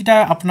আদাৰ যিকিটা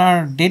আপোনাৰ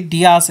ডেট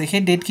দিয়া আছে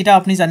সেই ডেট কিটা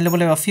আপুনি জানি ল'ব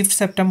লাগিব 5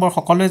 ছেপ্টেম্বৰ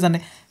সকলোৱে জানে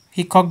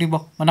শিক্ষক দিব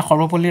মানে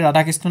সৰ্বপল্লী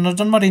ৰাধাকৃষ্ণনৰ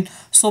জন্মদিন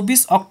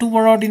 24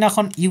 অক্টোবৰৰ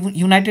দিনাখন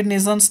ইউনাইটেড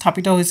নেশ্যন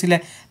স্থাপিত হৈছিল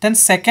দেন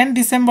 2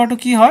 ডিসেম্বৰটো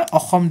কি হয়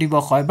অসম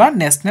দিৱস হয় বা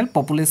নেশনেল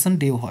পপুলেশন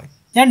ডে হয়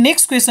Your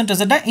next question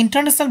is the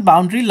international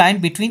boundary line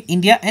between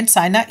India and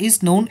China is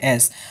known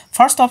as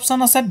first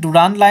option is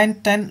Durand line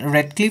then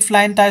Redcliffe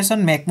line tyson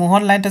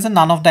McMahon line tyson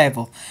none of the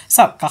above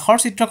so কাখৰ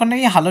চিত্ৰখনে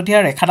এই হালধীয়া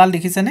ৰেখাডাল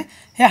দেখিছেনে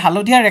হে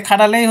হালধীয়া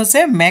ৰেখাডালেই হৈছে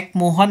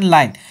McMahon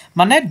line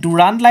মানে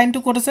Durand line টো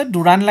ক'ত আছে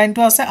Durand line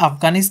টো আছে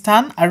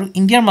আফগানিস্তান আৰু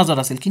ইন্ডিয়াৰ মাজত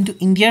আছিল কিন্তু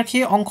ইন্ডিয়াৰ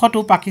সেই অংশটো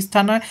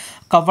পাকিস্তানৰ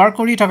কভাৰ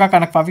কৰি থকা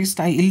কাৰণে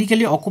পাকিস্তান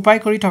ইলিগেলি অকুপাই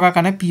কৰি থকা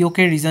কাৰণে POK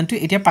ৰিজনটো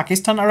এতিয়া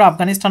পাকিস্তান আৰু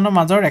আফগানিস্তানৰ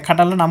মাজৰ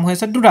ৰেখাডালৰ নাম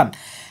হৈছে Durand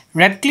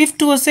Redcliffe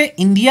to আছে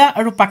ইন্ডিয়া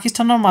আৰু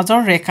পাকিস্তানৰ মাজৰ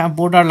ৰেখা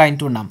বৰ্ডাৰ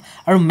লাইনটোৰ নাম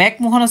আৰু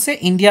McMahon আছে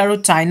ইন্ডিয়া আৰু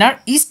চাইনাৰ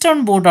ইষ্টাৰ্ণ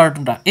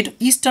বৰ্ডাৰটো এটো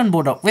ইষ্টাৰ্ণ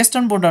বৰ্ডাৰ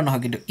ওয়েষ্টাৰ্ণ বৰ্ডাৰ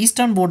নহয় কিন্তু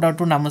ইষ্টাৰ্ণ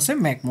বৰ্ডাৰটোৰ নাম আছে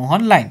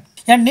McMahon line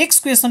Your next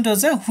question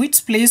is which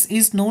place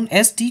is known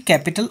as tea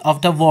capital of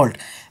the world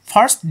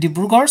First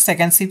Dibrugarh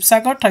second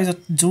Sibsagar তাইছত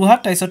Jorhat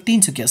তাইছত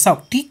Tinsukia so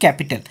tea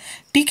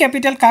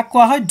capital কাক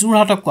কোৱা হয়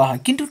Jorhatক কোৱা হয়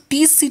কিন্তু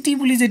tea city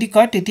বুলি যদি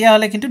কয় তেতিয়া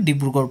হলে কিন্তু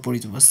Dibrugarh পৰি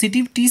যাব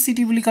tea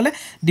city বুলি কলে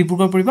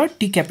Dibrugarh পৰিব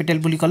tea capital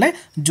বুলি কলে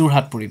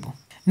Jorhat পৰিব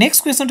Next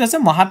question is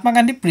Mahatma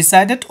Gandhi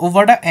presided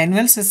over the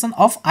annual session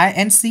of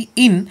INC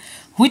in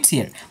which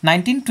year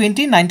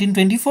 1920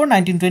 1924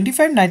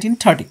 1925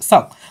 1930 so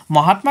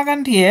Mahatma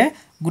Gandhi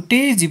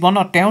গোটেই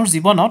জীৱনত তেওঁৰ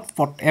জীৱনত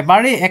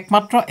এবাৰে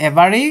একমাত্ৰ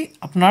এবাৰে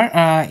আপোনাৰ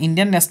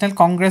ইন্ডিয়ান ন্যাশনাল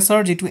কংগ্ৰেছৰ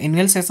যেটো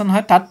এনুৱেল সেশন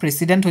হয় তাত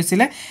প্ৰেসিডেন্ট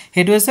হৈছিল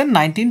হেতু হৈছে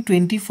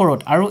 1924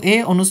 ত আৰু এই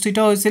অনুষ্ঠিত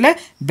হৈছিল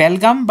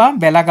বেলগাম বা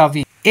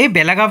বেলাগাভি এই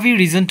বেলাগাভি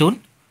ৰিজনটোত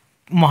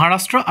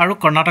মহাৰাষ্ট্ৰ আৰু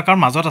কৰ্ণাটকৰ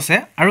মাজত আছে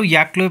আৰু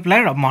ইয়াক লৈ প্লাই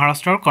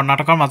মহাৰাষ্ট্ৰ আৰু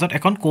কৰ্ণাটকৰ মাজত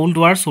এখন কোল্ড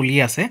ওয়াৰ চলি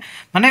আছে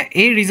মানে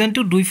এই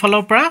ৰিজনটো দুই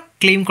ফালৰ পৰা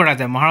ক্লেইম কৰা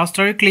যায়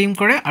মহাৰাষ্ট্ৰই ক্লেইম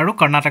কৰে আৰু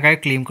কৰ্ণাটকাই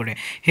ক্লেইম কৰে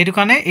হেতু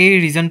কাৰণে এই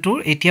ৰিজনটো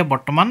এতিয়া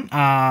বৰ্তমান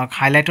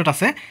হাইলাইটত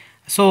আছে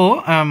So,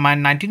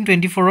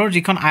 1924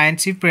 যিখন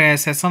INC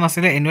session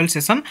আছিল annual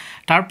session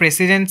তাৰ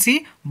presidency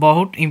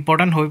বহুত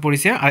important হৈ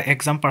পৰিছে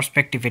exam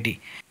perspective এটি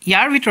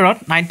ইয়াৰ ভিতৰত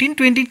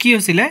 1920 কি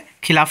হৈছিল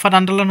খিলাফত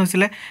আন্দোলন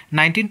হৈছিল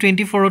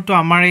 1924 তো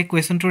আমাৰ এই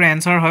কোৱেশ্চনটোৰ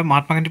আনসাৰ হয়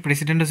মহাত্মা গান্ধী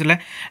প্ৰেসিডেন্ট হৈছিল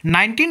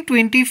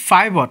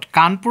 1925 ত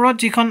কানপুৰত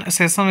যিখন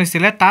session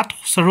হৈছিল তাত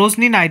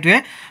সৰোজনী নাইডুৱে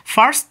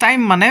ফাৰ্স্ট টাইম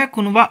মানে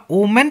কোনোবা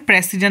ওমেন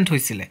প্ৰেসিডেন্ট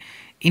হৈছিল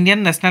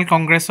Indian National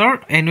Congressor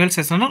annual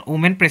session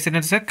women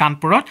president আছে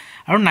কানপুৰত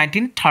আৰু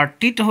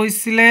 1930 ত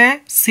হৈছিল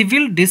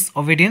civil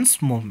disobedience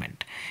movement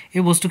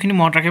এই বস্তুখিনি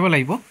মনত ৰাখিব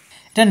লাগিব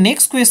The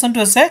next question to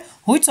us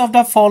which of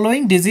the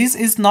following disease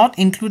is not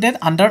included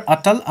under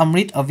Atal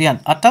Amrit Abhiyan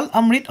Atal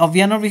Amrit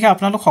Abhiyanৰ বিষয়ে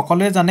আপোনালোক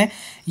সকলোৱে জানে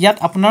ইয়াত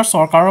আপোনাৰ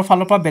চৰকাৰৰ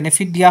ফালৰ পৰা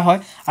বেনিফিট দিয়া হয়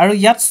আৰু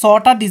ইয়াত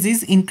 6টা ডিজিজ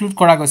ইনক্লুড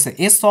কৰা গৈছে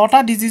এই 6টা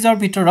ডিজিজৰ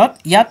ভিতৰত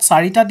ইয়াত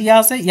 4টা দিয়া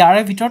আছে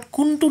ইয়াৰে ভিতৰত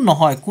কোনটো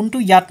নহয় কোনটো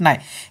ইয়াত নাই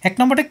এক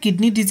নম্বৰতে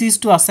কিডনি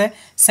ডিজিজটো আছে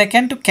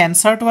সেকেন্ড টু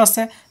ক্যান্সাৰটো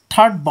আছে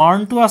থাৰ্ড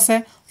বাৰ্নটো আছে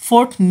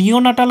ফোৰ্থ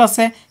নিওনাটাল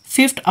আছে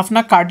ফিফথ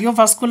আপোনাৰ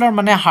কাৰ্ডিওভাস্কুলাৰ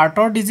মানে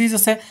হাৰ্টৰ ডিজিজ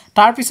আছে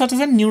তাৰ পিছত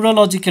আছে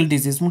নিউৰলজিক্যাল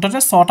ডিজিজ মুঠতে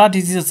 6টা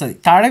ডিজিজ আছে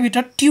তাৰে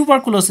ভিতৰত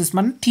টিউবাৰকুলোসিছ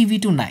মানে টিবি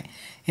টো নাই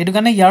এটো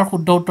কাৰণে ইয়াৰ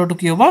শুদ্ধ উত্তৰটো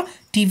কি হ'ব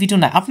টিবি টো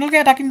নাই আপোনালোকে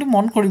এটা কিন্তু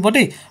মন কৰিব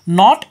দেই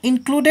নট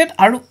ইনক্লুডেড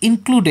আৰু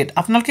ইনক্লুডেড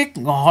আপোনালোকে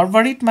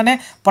হৰবাৰিত মানে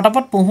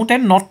পটাপট পঢ়োতে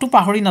নটটো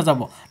পাহৰি না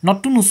যাব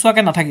নটটো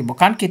নুছুৱাকে নাথাকিব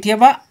কাৰণ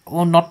কেতিয়াবা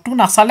নটটো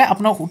নাচালে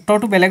আপোনাৰ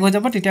উত্তৰটো বেলেগ হৈ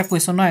যাব তেতিয়া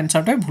কোৱেশ্চনৰ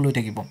আনসাৰটো ভুল হৈ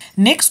থাকিব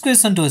নেক্সট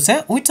কোৱেশ্চনটো হৈছে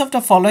which of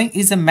the following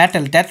is a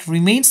metal that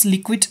remains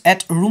liquid at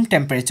room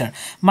temperature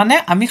মানে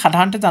আমি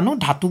সাধাৰণতে জানো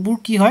ধাতুবোৰ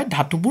কি হয়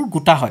ধাতুবোৰ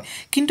গোটা হয়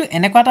কিন্তু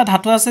এনেকুৱা এটা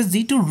ধাতু আছে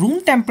যেটো room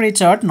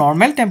temperature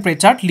normal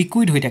temperature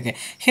liquid হৈ থাকে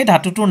সেই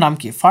ধাতুটোৰ নাম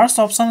কি ফাৰ্স্ট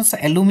অপচন আছে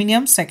এলুমিনিয়াম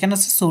সেকেন্ড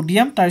আছে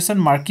সোডিয়াম তাৰপিছত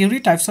মাৰ্কিউৰি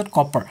তাৰপিছত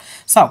কপাৰ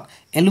চাওক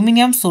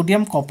এলুমিনিয়াম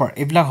সোডিয়াম কপাৰ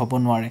এইবিলাক হ'ব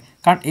নোৱাৰে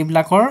কাৰণ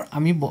এইবিলাকৰ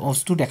আমি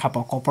বস্তু দেখা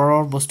পাওঁ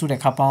কপাৰৰ বস্তু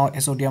দেখা পাওঁ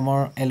সোডিয়ামৰ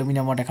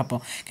এলুমিনিয়ামৰ দেখা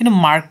পাওঁ কিন্তু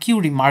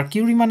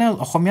মাৰ্কিউৰি মানে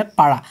অসমীয়াত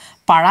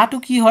পাৰাটো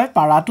কি হয়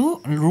পাৰাটো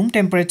ৰুম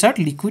টেম্পাৰেচাৰ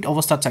লিকুইড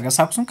অৱস্থাত থাকে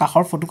চাওকচোন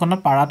কাখৰ ফটোখনত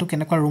পাৰাটো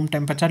কেনেকুৱা ৰুম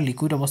টেম্পাৰেচাৰ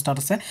লিকুইড অৱস্থাত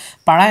আছে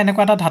পাৰা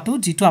এনেকুৱা এটা ধাতু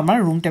যিটো আমাৰ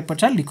ৰুম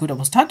টেম্পাৰেচাৰ লিকুইড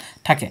অৱস্থাত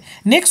থাকে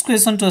নেক্সট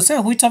কুৱেশ্যনটো আছে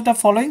which of the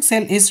following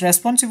cell is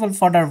responsible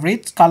for the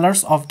red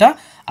colors of the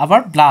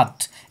our blood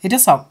it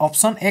is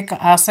option A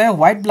আছে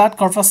white blood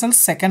corpuscles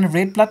second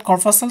red blood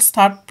corpuscles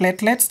third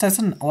platelets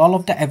then all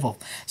of the above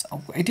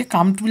এটি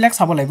কামটো বিলাক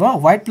চাব লাগিব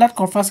white blood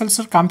corpuscles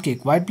এর কাম কি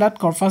white blood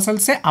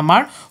corpuscles এ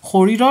আমাৰ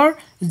শৰীৰৰ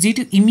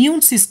যেটো ইমিউন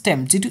সিস্টেম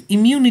যেটো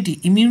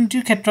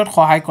ইমিউনিটিৰ ক্ষেত্ৰত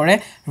সহায় কৰে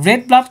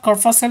red blood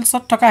corpuscles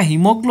ত থকা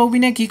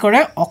হিমোগ্লোবিনে কি কৰে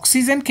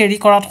অক্সিজেন কেৰি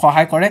কৰাত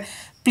সহায় কৰে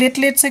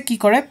প্লেটলেটছে কি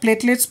কৰে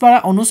প্লেটলেটছ পৰা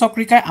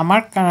অনুচক্ৰিকাই আমাৰ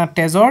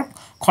তেজৰ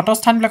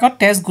ক্ষতস্থানবিলাকত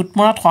তেজ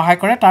গুটমৰাত সহায়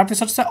কৰে তাৰ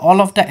পিছত আছে অল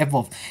অফ দা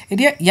এবভ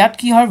এতিয়া ইয়াত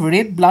কি হয়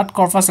ৰেড ব্লাড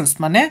কৰ্পাসেলছ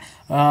মানে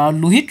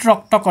লোহিত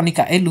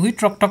ৰক্তকণিকা এই লোহিত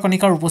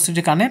ৰক্তকণিকাৰ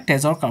উপস্থিতিৰ কাৰণে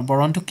তেজৰ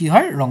বৰণটো কি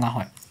হয় ৰঙা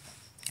হয়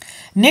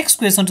Next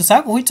question to say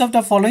which of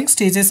the following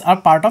stages are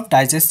part of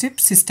digestive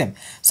system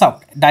so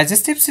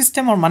digestive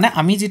system or mane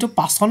ami jitu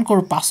pason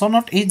koru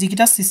pasonot ei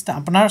jikita system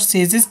apnar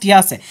stages dia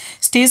ase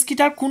stage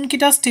kitar kun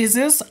kita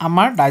stages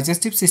amar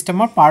digestive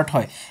system or part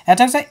hoy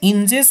eta hoy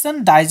ingestion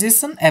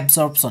digestion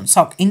absorption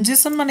so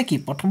ingestion mane ki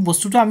prothom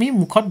bostu to ami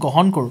mukhot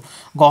gohon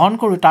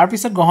koru tar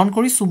pisot gohon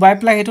kori subai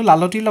pla hetu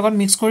laloti logot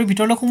mix kori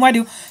bitorle khumai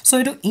diu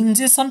so etu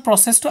ingestion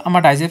process to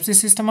amar digestive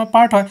system or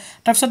part hoy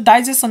tar pisot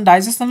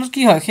digestion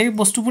ki hoy সেই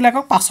বস্তু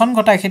বুলাকক পাচন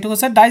গটাই হেতু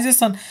হৈছে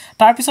digestion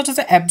তাৰ পিছত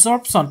আছে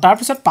এবজৰ্পচন তাৰ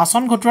পিছত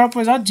পাচন ঘটোৱাৰ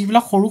পিছত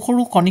যিবিলাক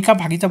সৰু কণিকা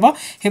ভাগি যাব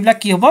হেবিলাক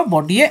কি হ'ব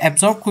বডিয়ে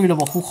এবজৰ্ব কৰি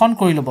লব শোষণ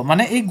কৰি লব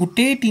মানে এই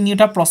গুটেই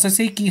তিনিটা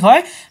প্ৰসেসে কি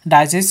হয়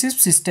ডাইজেস্টিভ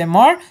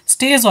সিস্টেমৰ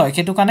ষ্টেজ হয়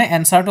হেতু কাৰণে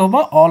এনসাৰটো হ'ব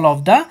all of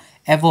the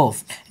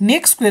above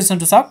next question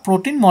to say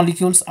protein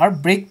molecules are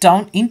break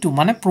down into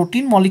মানে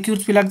protein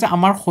molecules বিলাক যে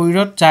আমাৰ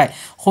শৰীৰত যায়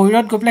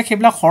শৰীৰত গপলে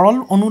হেবলা সৰল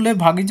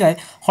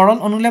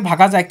অনুলে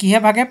ভাগা যায় কিহে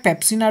ভাগে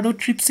পেপচিন আৰু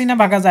ট্ৰিপচিনে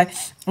ভাগা যায়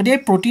এই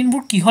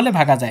প্ৰটিনবোৰ কি হলে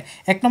ভাগা যায়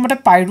এক নম্বৰতে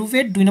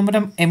পাইৰুভেট দুই নম্বৰতে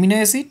এমিনো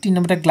এসিড তিন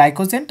নম্বৰতে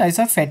গ্লাইকোজেন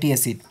তাৰপিছত ফ্যাটি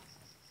এসিড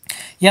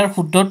ইয়াৰ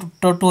শুদ্ধ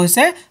উত্তৰটো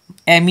হৈছে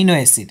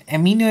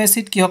এমিনো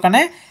এসিড কিয়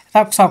কাৰণে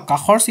সব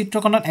কাখৰ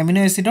চিত্ৰকণত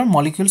এমিনো এসিডৰ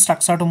মলিকিউল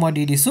স্ট্ৰাকচাৰটো মই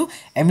দি দিছো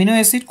এমিনো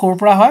এসিড কোৰ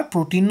পৰা হয়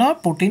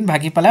প্ৰটিন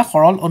ভাগি পালে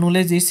সৰল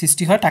অনুলে যি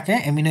সৃষ্টি হয় তাকে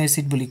এমিনো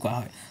এসিড বুলি কোৱা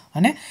হয়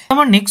মানে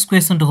আমাৰ নেক্সট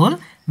কোৱেশ্চনটো হ'ল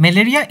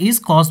ম্যালেৰিয়া ইজ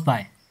কজড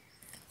বাই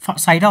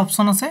চাইডা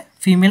অপচন আছে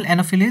female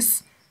Anopheles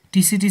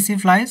TC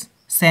flies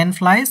Sen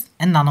flies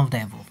and none of the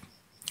above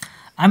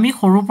আমি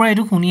সৰুৰ পৰা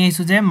এটো শুনি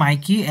আইছো যে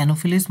মাইকি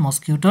এনোফিলিস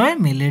মস্কিউটোই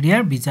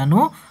ম্যালেৰিয়াৰ বীজাণু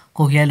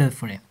কঢ়িয়াই লৈ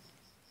ফুৰে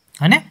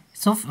হয়নে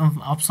So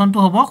option to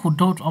hobo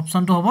শুদ্ধ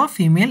option to hobo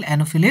female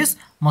anopheles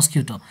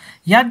mosquito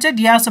ইয়াত যে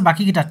দিয়া আছে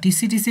বাকি কিটা TC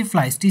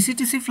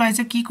flies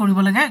এ কি কৰিব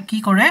লাগে কি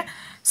কৰে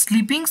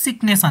স্লিপিং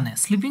সিকনেস আনে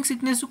স্লিপিং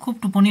সিকনেস খুব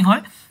টুপনি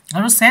হয়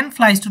আৰু সেন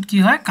ফ্লাইজ টুত কি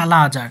হয় কালা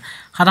আজাৰ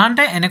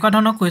সাধাৰণতে এনেকুৱা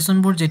ধৰণৰ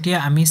কোৱেশ্চনবোৰ যেতিয়া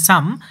আমি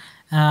চাম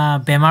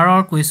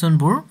বেমাৰৰ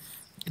কোৱেশ্চনবোৰ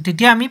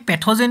তেতিয়া আমি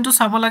পেথোজেনটো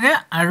চাব লাগে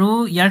আৰু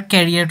ইয়াৰ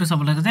ক্যাৰিয়াৰটো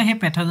চাব লাগে যে হে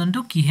পেথোজেনটো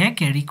কিহে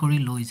ক্যাৰি কৰি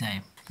লৈ যায়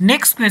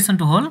Next question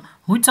to hold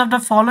which of the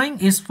following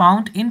is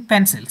found in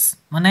pencils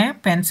মানে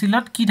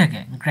পেন্সিলত কি থাকে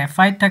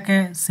গ্রাফাইট থাকে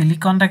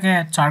সিলিকন থাকে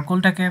চারকোল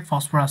থাকে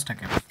ফসফরাস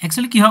থাকে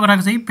एक्चुअली কি হয় কথা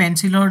কৈছে এই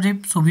পেন্সিলৰ যে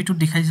ছবিটো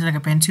দেখাইছে থাকে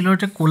পেন্সিলৰ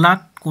যে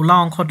কোলা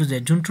অংশটো যে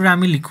যোনটোৰে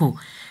আমি লিখো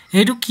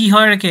এইটো কি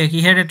হয়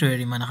কিহেৰে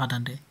তৈয়াৰী মানে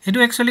সাধাৰণতে এইটো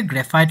एक्चुअली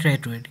গ্ৰাফাইটৰে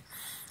তৈয়াৰী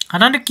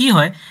সাধাৰণতে কি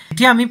হয়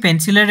এতিয়া আমি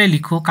পেন্সিলেৰে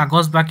লিখো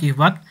কাগজ বা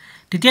কিহবাত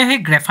তেতিয়া সেই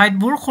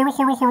গ্ৰাফাইটবোৰ সৰু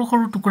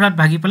টুকুৰাত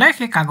ভাগি পেলাই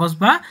সেই কাগজ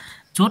বা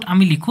যত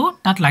আমি লিখো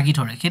তাত লাগি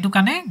ধৰে হেতু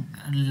কানে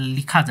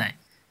লিখা যায়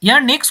ইয়াৰ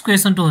নেক্সট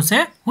কোৱেশ্চন টো হৈছে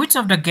which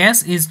of the gas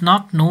is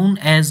not known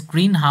as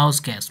greenhouse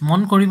gas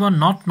মন কৰিব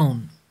not known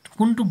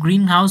কোনটো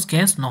greenhouse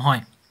gas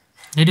নহয়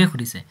হেতু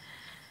খুদিছে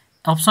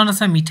অপচন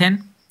আছে মিথেন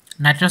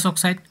নাইট্ৰাছ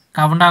অক্সাইড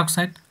কাৰ্বন ডাই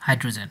অক্সাইড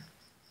হাইড্ৰোজেন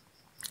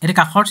এতে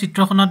কাখৰ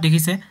চিত্ৰখনত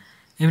দেখিছে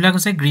এবিলাক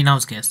হৈছে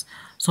গ্ৰীনহাউস গ্যাস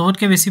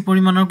সবতকে বেছি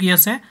পৰিমাণৰ কি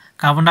আছে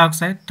কাৰ্বন ডাই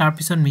অক্সাইড তাৰ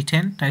পিছত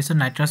মিথেন তাৰ পিছত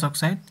নাইট্ৰাছ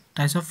অক্সাইড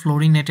তাৰ পিছত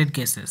ফ্লোৰিনেটেড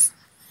গেसेस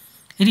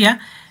এৰিয়া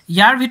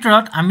ইয়াৰ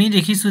ভিতৰত আমি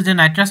দেখিছো যে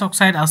নাইট্ৰাছ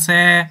অক্সাইড আছে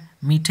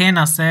মিথেন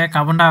আছে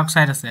কাৰ্বন ডাই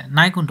অক্সাইড আছে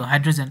নাই কোনটো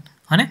হাইড্ৰোজেন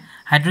হয়নে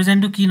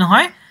হাইড্ৰোজেনটো কি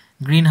নহয়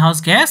গ্ৰীনহাউস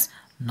গ্যাস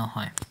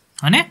নহয়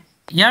হয়নে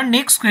ইয়াৰ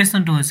নেক্সট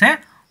কোৱেশ্চন টো হৈছে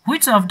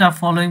which of the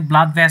following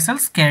blood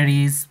vessels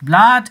carries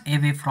blood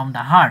away from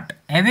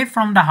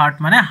the heart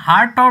মানে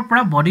হাৰ্টৰ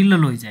পৰা বডিলৈ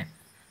লৈ যায়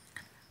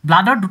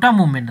ব্লাডৰ দুটা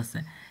মুভমেন্ট আছে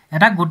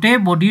এটা গোটেই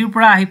বডিৰ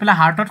পৰা আহি পেলা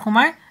হাৰ্টত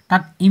সোমাই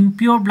তাত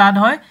ইমপিউৰ ব্লাড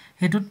হয়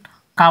হেতুত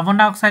কাৰ্বন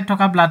ডাই অক্সাইড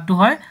থকা ব্লাডটো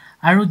হয়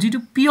আৰু যেটো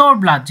পিওৰ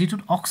ব্লাড যেটো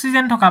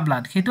অক্সিজেন থকা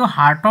ব্লাড হেতু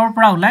হাৰ্টৰ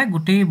পৰা ওলাই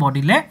গোটেই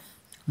বডিলে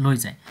লৈ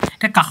যায়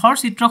তে কাখৰ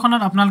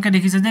চিত্ৰখনত আপোনালোকে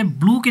দেখিছে যে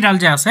ব্লু কিডাল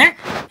যে আছে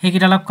হে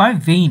কিডালক কয়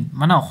ভেইন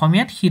মানে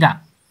অসমীয়াত হিৰা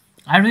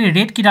আৰু এই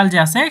ৰেড কিডাল যে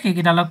আছে হে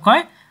কিডালক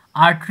কয়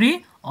আৰ্টাৰি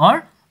অৰ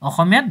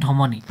অসমীয়াত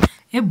ধমনী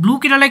এই ব্লু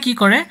কিডালে কি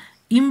কৰে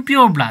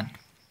ইমপিউৰ ব্লাড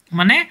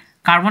মানে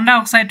কাৰ্বন ডাই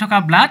অক্সাইড থকা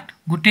ব্লাড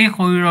গোটেই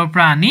শৰীৰৰ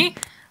পৰা আনি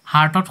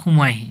হাৰ্টত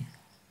সোমায়হি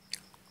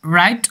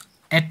ৰাইট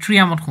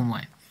এট্ৰিয়ামত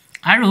সোমায়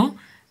আৰু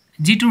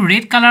যিটো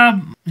ৰেড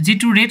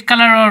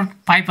কালাৰৰ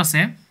পাইপ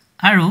আছে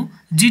আৰু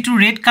যিটো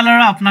ৰেড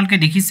কালাৰৰ আপোনালোকে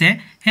দেখিছে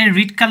সেই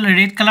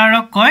ৰেড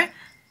কালাৰক কয়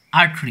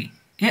আৰ্টাৰী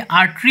এই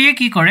আৰ্টাৰীয়ে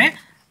কি কৰে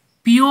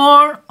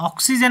পিওৰ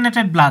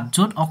অক্সিজেনেটেড ব্লাড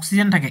য'ত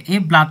অক্সিজেন থাকে এই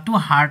ব্লাডটো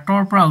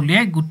হাৰ্টৰ পৰা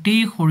উলিয়াই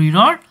গোটেই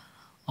শৰীৰৰ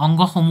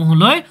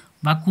অংগসমূহলৈ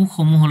বা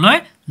কোষসমূহলৈ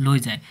লৈ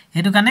যায়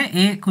সেইটো কাৰণে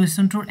এই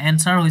কোৱেশ্চনটোৰ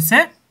এনসাৰ হৈছে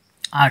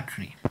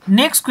আৰ্টাৰী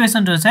নেক্সট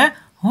কোৱেশ্চনটো হৈছে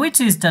which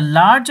is the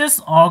largest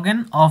organ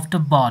of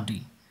the body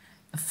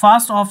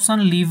first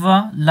option liver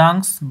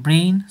lungs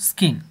brain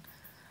skin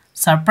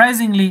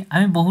surprisingly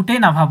আমি বহুতেই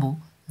না ভাবো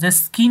যে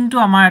স্কিন টো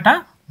আমাৰ এটা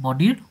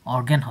বডিৰ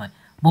অৰ্গান হয়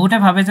বহুতে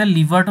ভাবে যে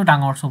লিভাৰ টো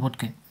ডাঙৰ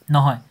সবতকে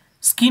নহয়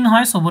স্কিন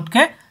হয়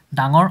সবতকে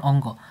ডাঙৰ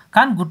অংগ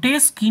কাৰণ গোটেই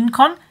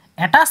স্কিনখন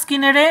এটা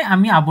স্কিনেৰে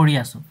আমি আবৰি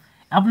আছো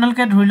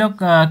আপোনালোকে ধৰিলক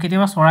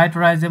কেতিয়াবা চৰাই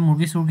তৰাই যে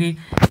মুৰ্গী সুৰ্গী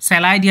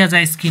সেলাই দিয়া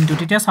যায় স্কিনটো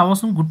তেতিয়া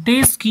চাবচোন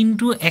গোটেই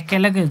স্কিনটো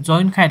একেলগে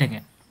জয়েন খাই থাকে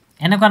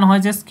এনেকুৱা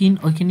নহয় যে স্কিন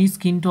ওইখিনি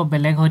স্কিনটো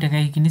বেলেগ হৈ থাকে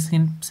এইখিনি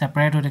স্কিন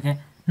সেপাৰেট হৈ থাকে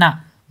না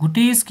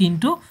গোটেই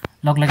স্কিনটো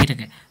লগ লাগি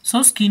থাকে সো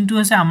স্কিনটো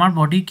হৈছে আমাৰ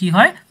বডি কি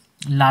হয়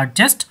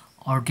লাৰ্জেষ্ট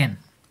অৰ্গান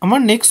আমাৰ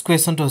নেক্সট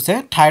কোৱেশ্চনটো হৈছে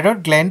thyroid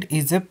gland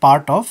is a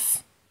part of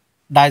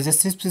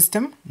digestive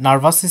system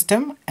nervous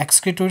system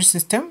excretory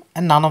system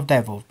and none of the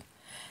above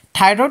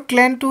thyroid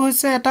gland to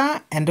hoise eta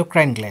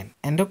endocrine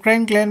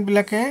gland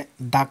bilake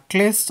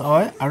ductless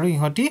hoy aru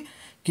ihoti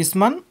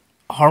kisman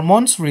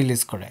hormones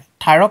release kore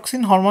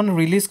thyroxine hormone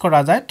release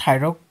kora jay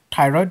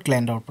thyroid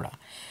gland or pura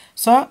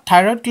so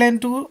thyroid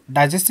gland to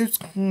digestive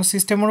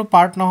system or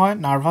part no hoy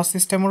nervous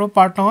system or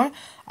part no hoy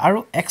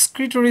aru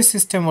excretory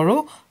system or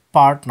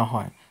part no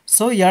hoy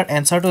so your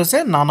answer to hoise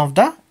none of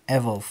the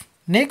above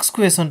Next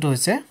question to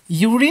is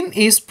urine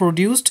is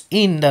produced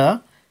in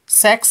the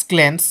sex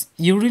glands,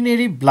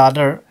 urinary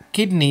bladder,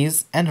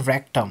 kidneys and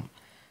rectum.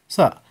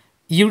 So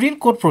urine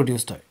code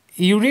produced.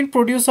 Urine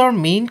producer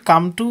main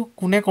come to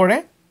kune kore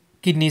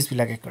kidneys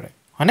bilake kore.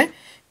 Hane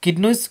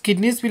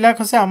kidneys bilak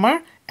hoise amar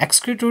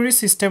excretory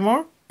system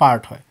or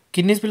part hoy.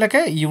 Kidneys bilake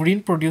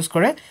urine produce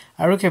kore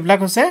aru keblak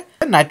hoise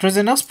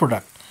nitrogenous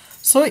product.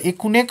 So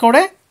ekune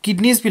kore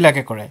kidneys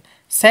bilake kore.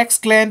 Sex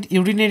gland,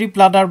 urinary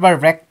bladder বা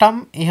rectum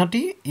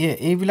ইহতি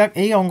এইবিলাক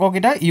এই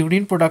অংগকেইটা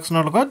urine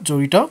প্ৰডাকচনৰ লগত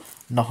জড়িত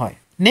নহয়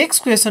next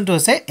কোৱেশ্চনটো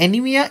হৈছে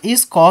anaemia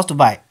is caused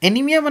by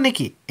anaemia মানে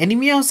কি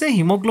anaemia হৈছে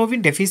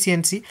হিমোগ্লোবিন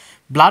ডেফিচিয়েন্সি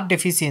ব্লাড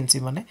ডেফিচিয়েন্সি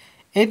মানে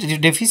এই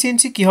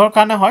ডেফিচিয়েন্সি কিহৰ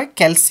কাৰণে হয়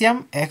ক্যালসিয়াম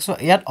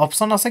ইয়াত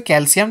অপচন আছে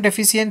calcium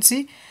deficiency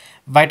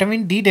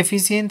vitamin D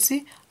deficiency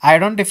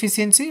iron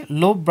deficiency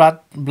low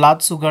blood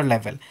sugar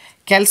level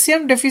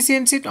calcium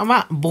ডেফিচিয়েন্সিত আমাৰ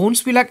বোনছ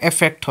বিলাক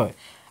এফেক্ট হয়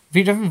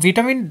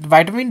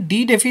vitamin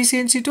D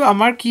deficiency to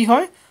amar ki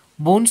hoy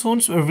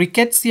bones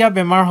rickets ya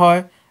bemar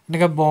hoy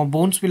eneka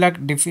bones bilak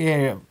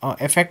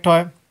effect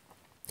hoy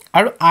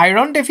aru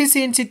iron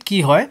deficiency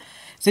ki hoy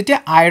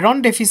jetia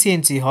iron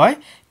deficiency hoy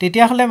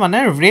tetia hole mane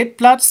red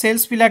blood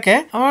cells bilake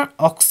amar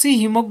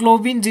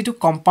oxyhemoglobin jitu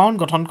compound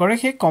গঠন কৰে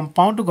সেই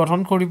compound গঠন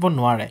কৰিব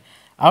নোৱাৰে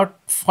আৰু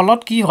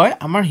ফলত কি হয়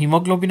আমাৰ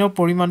হিমোগ্লোবিনৰ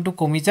পৰিমাণটো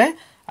কমি যায়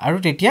আৰু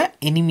তেতিয়া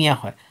এনিমিয়া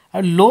হয়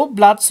আৰু লো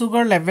ব্লাড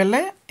সুগাৰ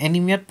লেভেলে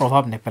এনিমিয়াত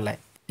প্ৰভাৱ নেপেলায়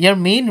Your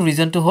main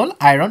reason to hold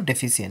iron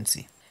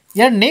deficiency.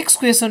 Your next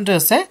question to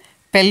say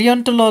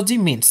paleontology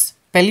means.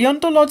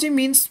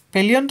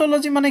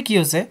 Paleontology mane ki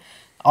hoise?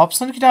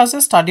 Option kita hoise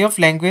study of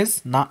language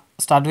na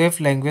study of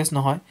language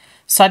no hoy.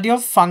 Study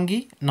of fungi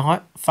no hoy,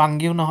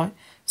 fungi no hoy.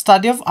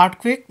 Study of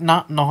earthquake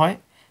na no hoy.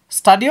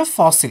 Study of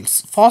fossils.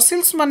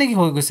 Fossils mane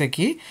ki hoi goise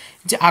ki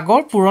je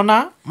agor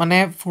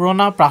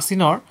purona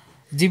prasinor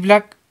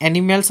jiblak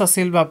animals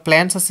asil ba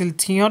plants asil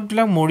thiot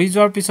bilak mori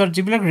jor pisor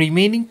jiblak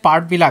remaining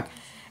part bilak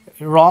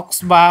rocks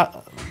বা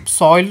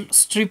soil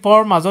stripৰ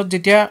মাজত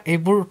যেতিয়া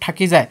এবোৰ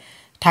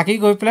থাকি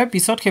গৈ পেলাই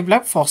পিছত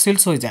হেবিলাক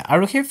fossils হৈ যায়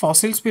আৰু সেই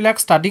ফসিলস বিলাক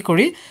ষ্টাডি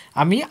কৰি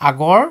আমি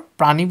আগৰ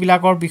প্ৰাণী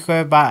বিলাকৰ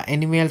বিষয়ে বা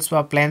এনিমেলস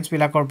বা প্লান্টস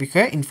বিলাকৰ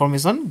বিষয়ে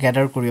ইনফৰমেশন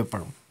গ্যাদাৰ কৰিব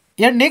পাৰো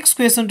ইয়াৰ নেক্সট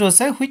কোৱেশ্চনটো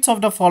আছে which of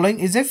the following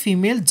is a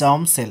female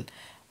germ cell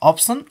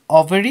option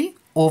ovary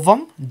ovum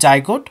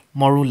zygote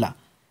morula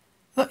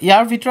so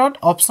ইয়াৰ ভিতৰত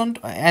অপচন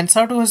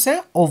আনসাৰটো হৈছে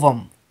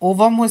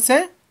ovum হৈছে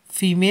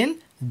female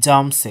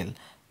germ cell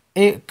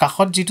এই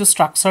কাখত যেটো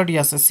স্ট্ৰাকচাৰ দি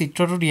আছে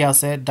চিত্ৰটো দি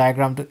আছে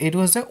ডায়াগ্ৰামটো এটো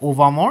হৈছে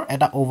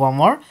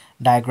ওভামৰ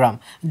ডায়াগ্ৰাম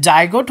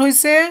জাইগোট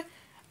হৈছে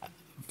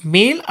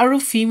মেল আৰু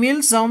ফিমেল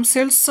জাৰ্ম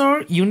সেলছৰ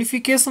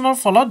ইউনিফিকেশনৰ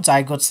ফলত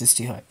জাইগোট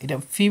সৃষ্টি হয় এটা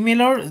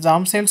ফিমেলৰ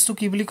জাৰ্ম সেলছটো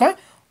কি বুলি কয়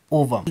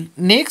ওভাম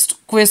নেক্সট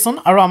কোৱেশ্চন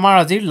আৰু আমাৰ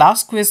আজিৰ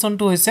লাষ্ট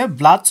কোৱেশ্চনটো হৈছে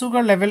blood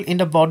sugar level in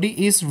the body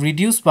is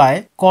ৰিডিউসড by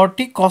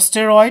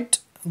কৰ্টিকস্টেৰয়েড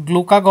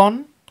glucagon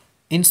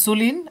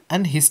insulin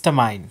and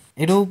হিষ্টামাইন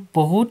এটো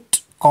বহুত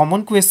কমন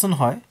কোৱেশ্চন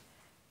হয়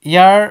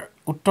ইয়াৰ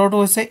উত্তৰটো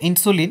হৈছে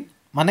ইনসুলিন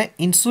মানে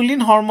ইনসুলিন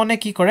হৰমনে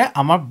কি কৰে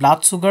আমাৰ ব্লাড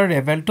সুগাৰ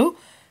লেভেলটো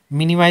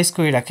মিনিমাইজ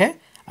কৰি ৰাখে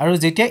আৰু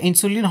যেতিয়া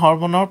ইনসুলিন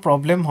হৰমনৰ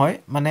প্ৰবলেম হয়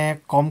মানে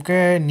কমকে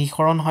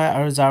নিখৰণ হয়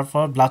আৰু যাৰ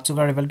ফলত ব্লাড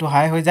সুগাৰ লেভেলটো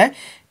হাই হৈ যায়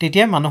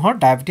তেতিয়া মানুহৰ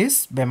ডায়াবেটিস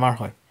বেমাৰ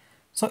হয়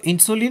so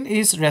insulin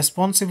is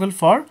ৰেসপন্সিবল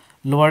for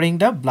লোৱাৰিং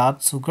da blood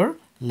sugar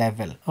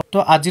level তো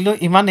আজিলৈ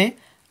ইমানে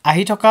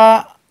আহি থকা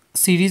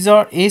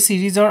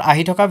সিৰিজৰ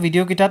আহি থকা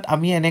ভিডিঅ' কিটাত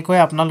আমি এনেকৈ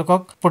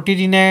আপোনালোকক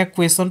প্ৰতিদিনে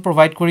কুৱেশ্যন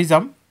প্ৰভাইড কৰি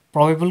যাম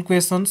প্ৰবেবল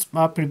কুৱেশ্যনছ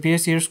বা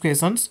প্ৰিভিয়াছ ইয়াৰ্ছ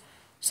কুৱেশ্যনছ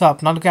সো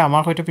আপোনালোকে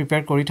আমাৰ সৈতে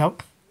প্ৰিপেয়াৰ কৰি থাকক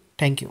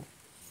থ্যাংক ইউ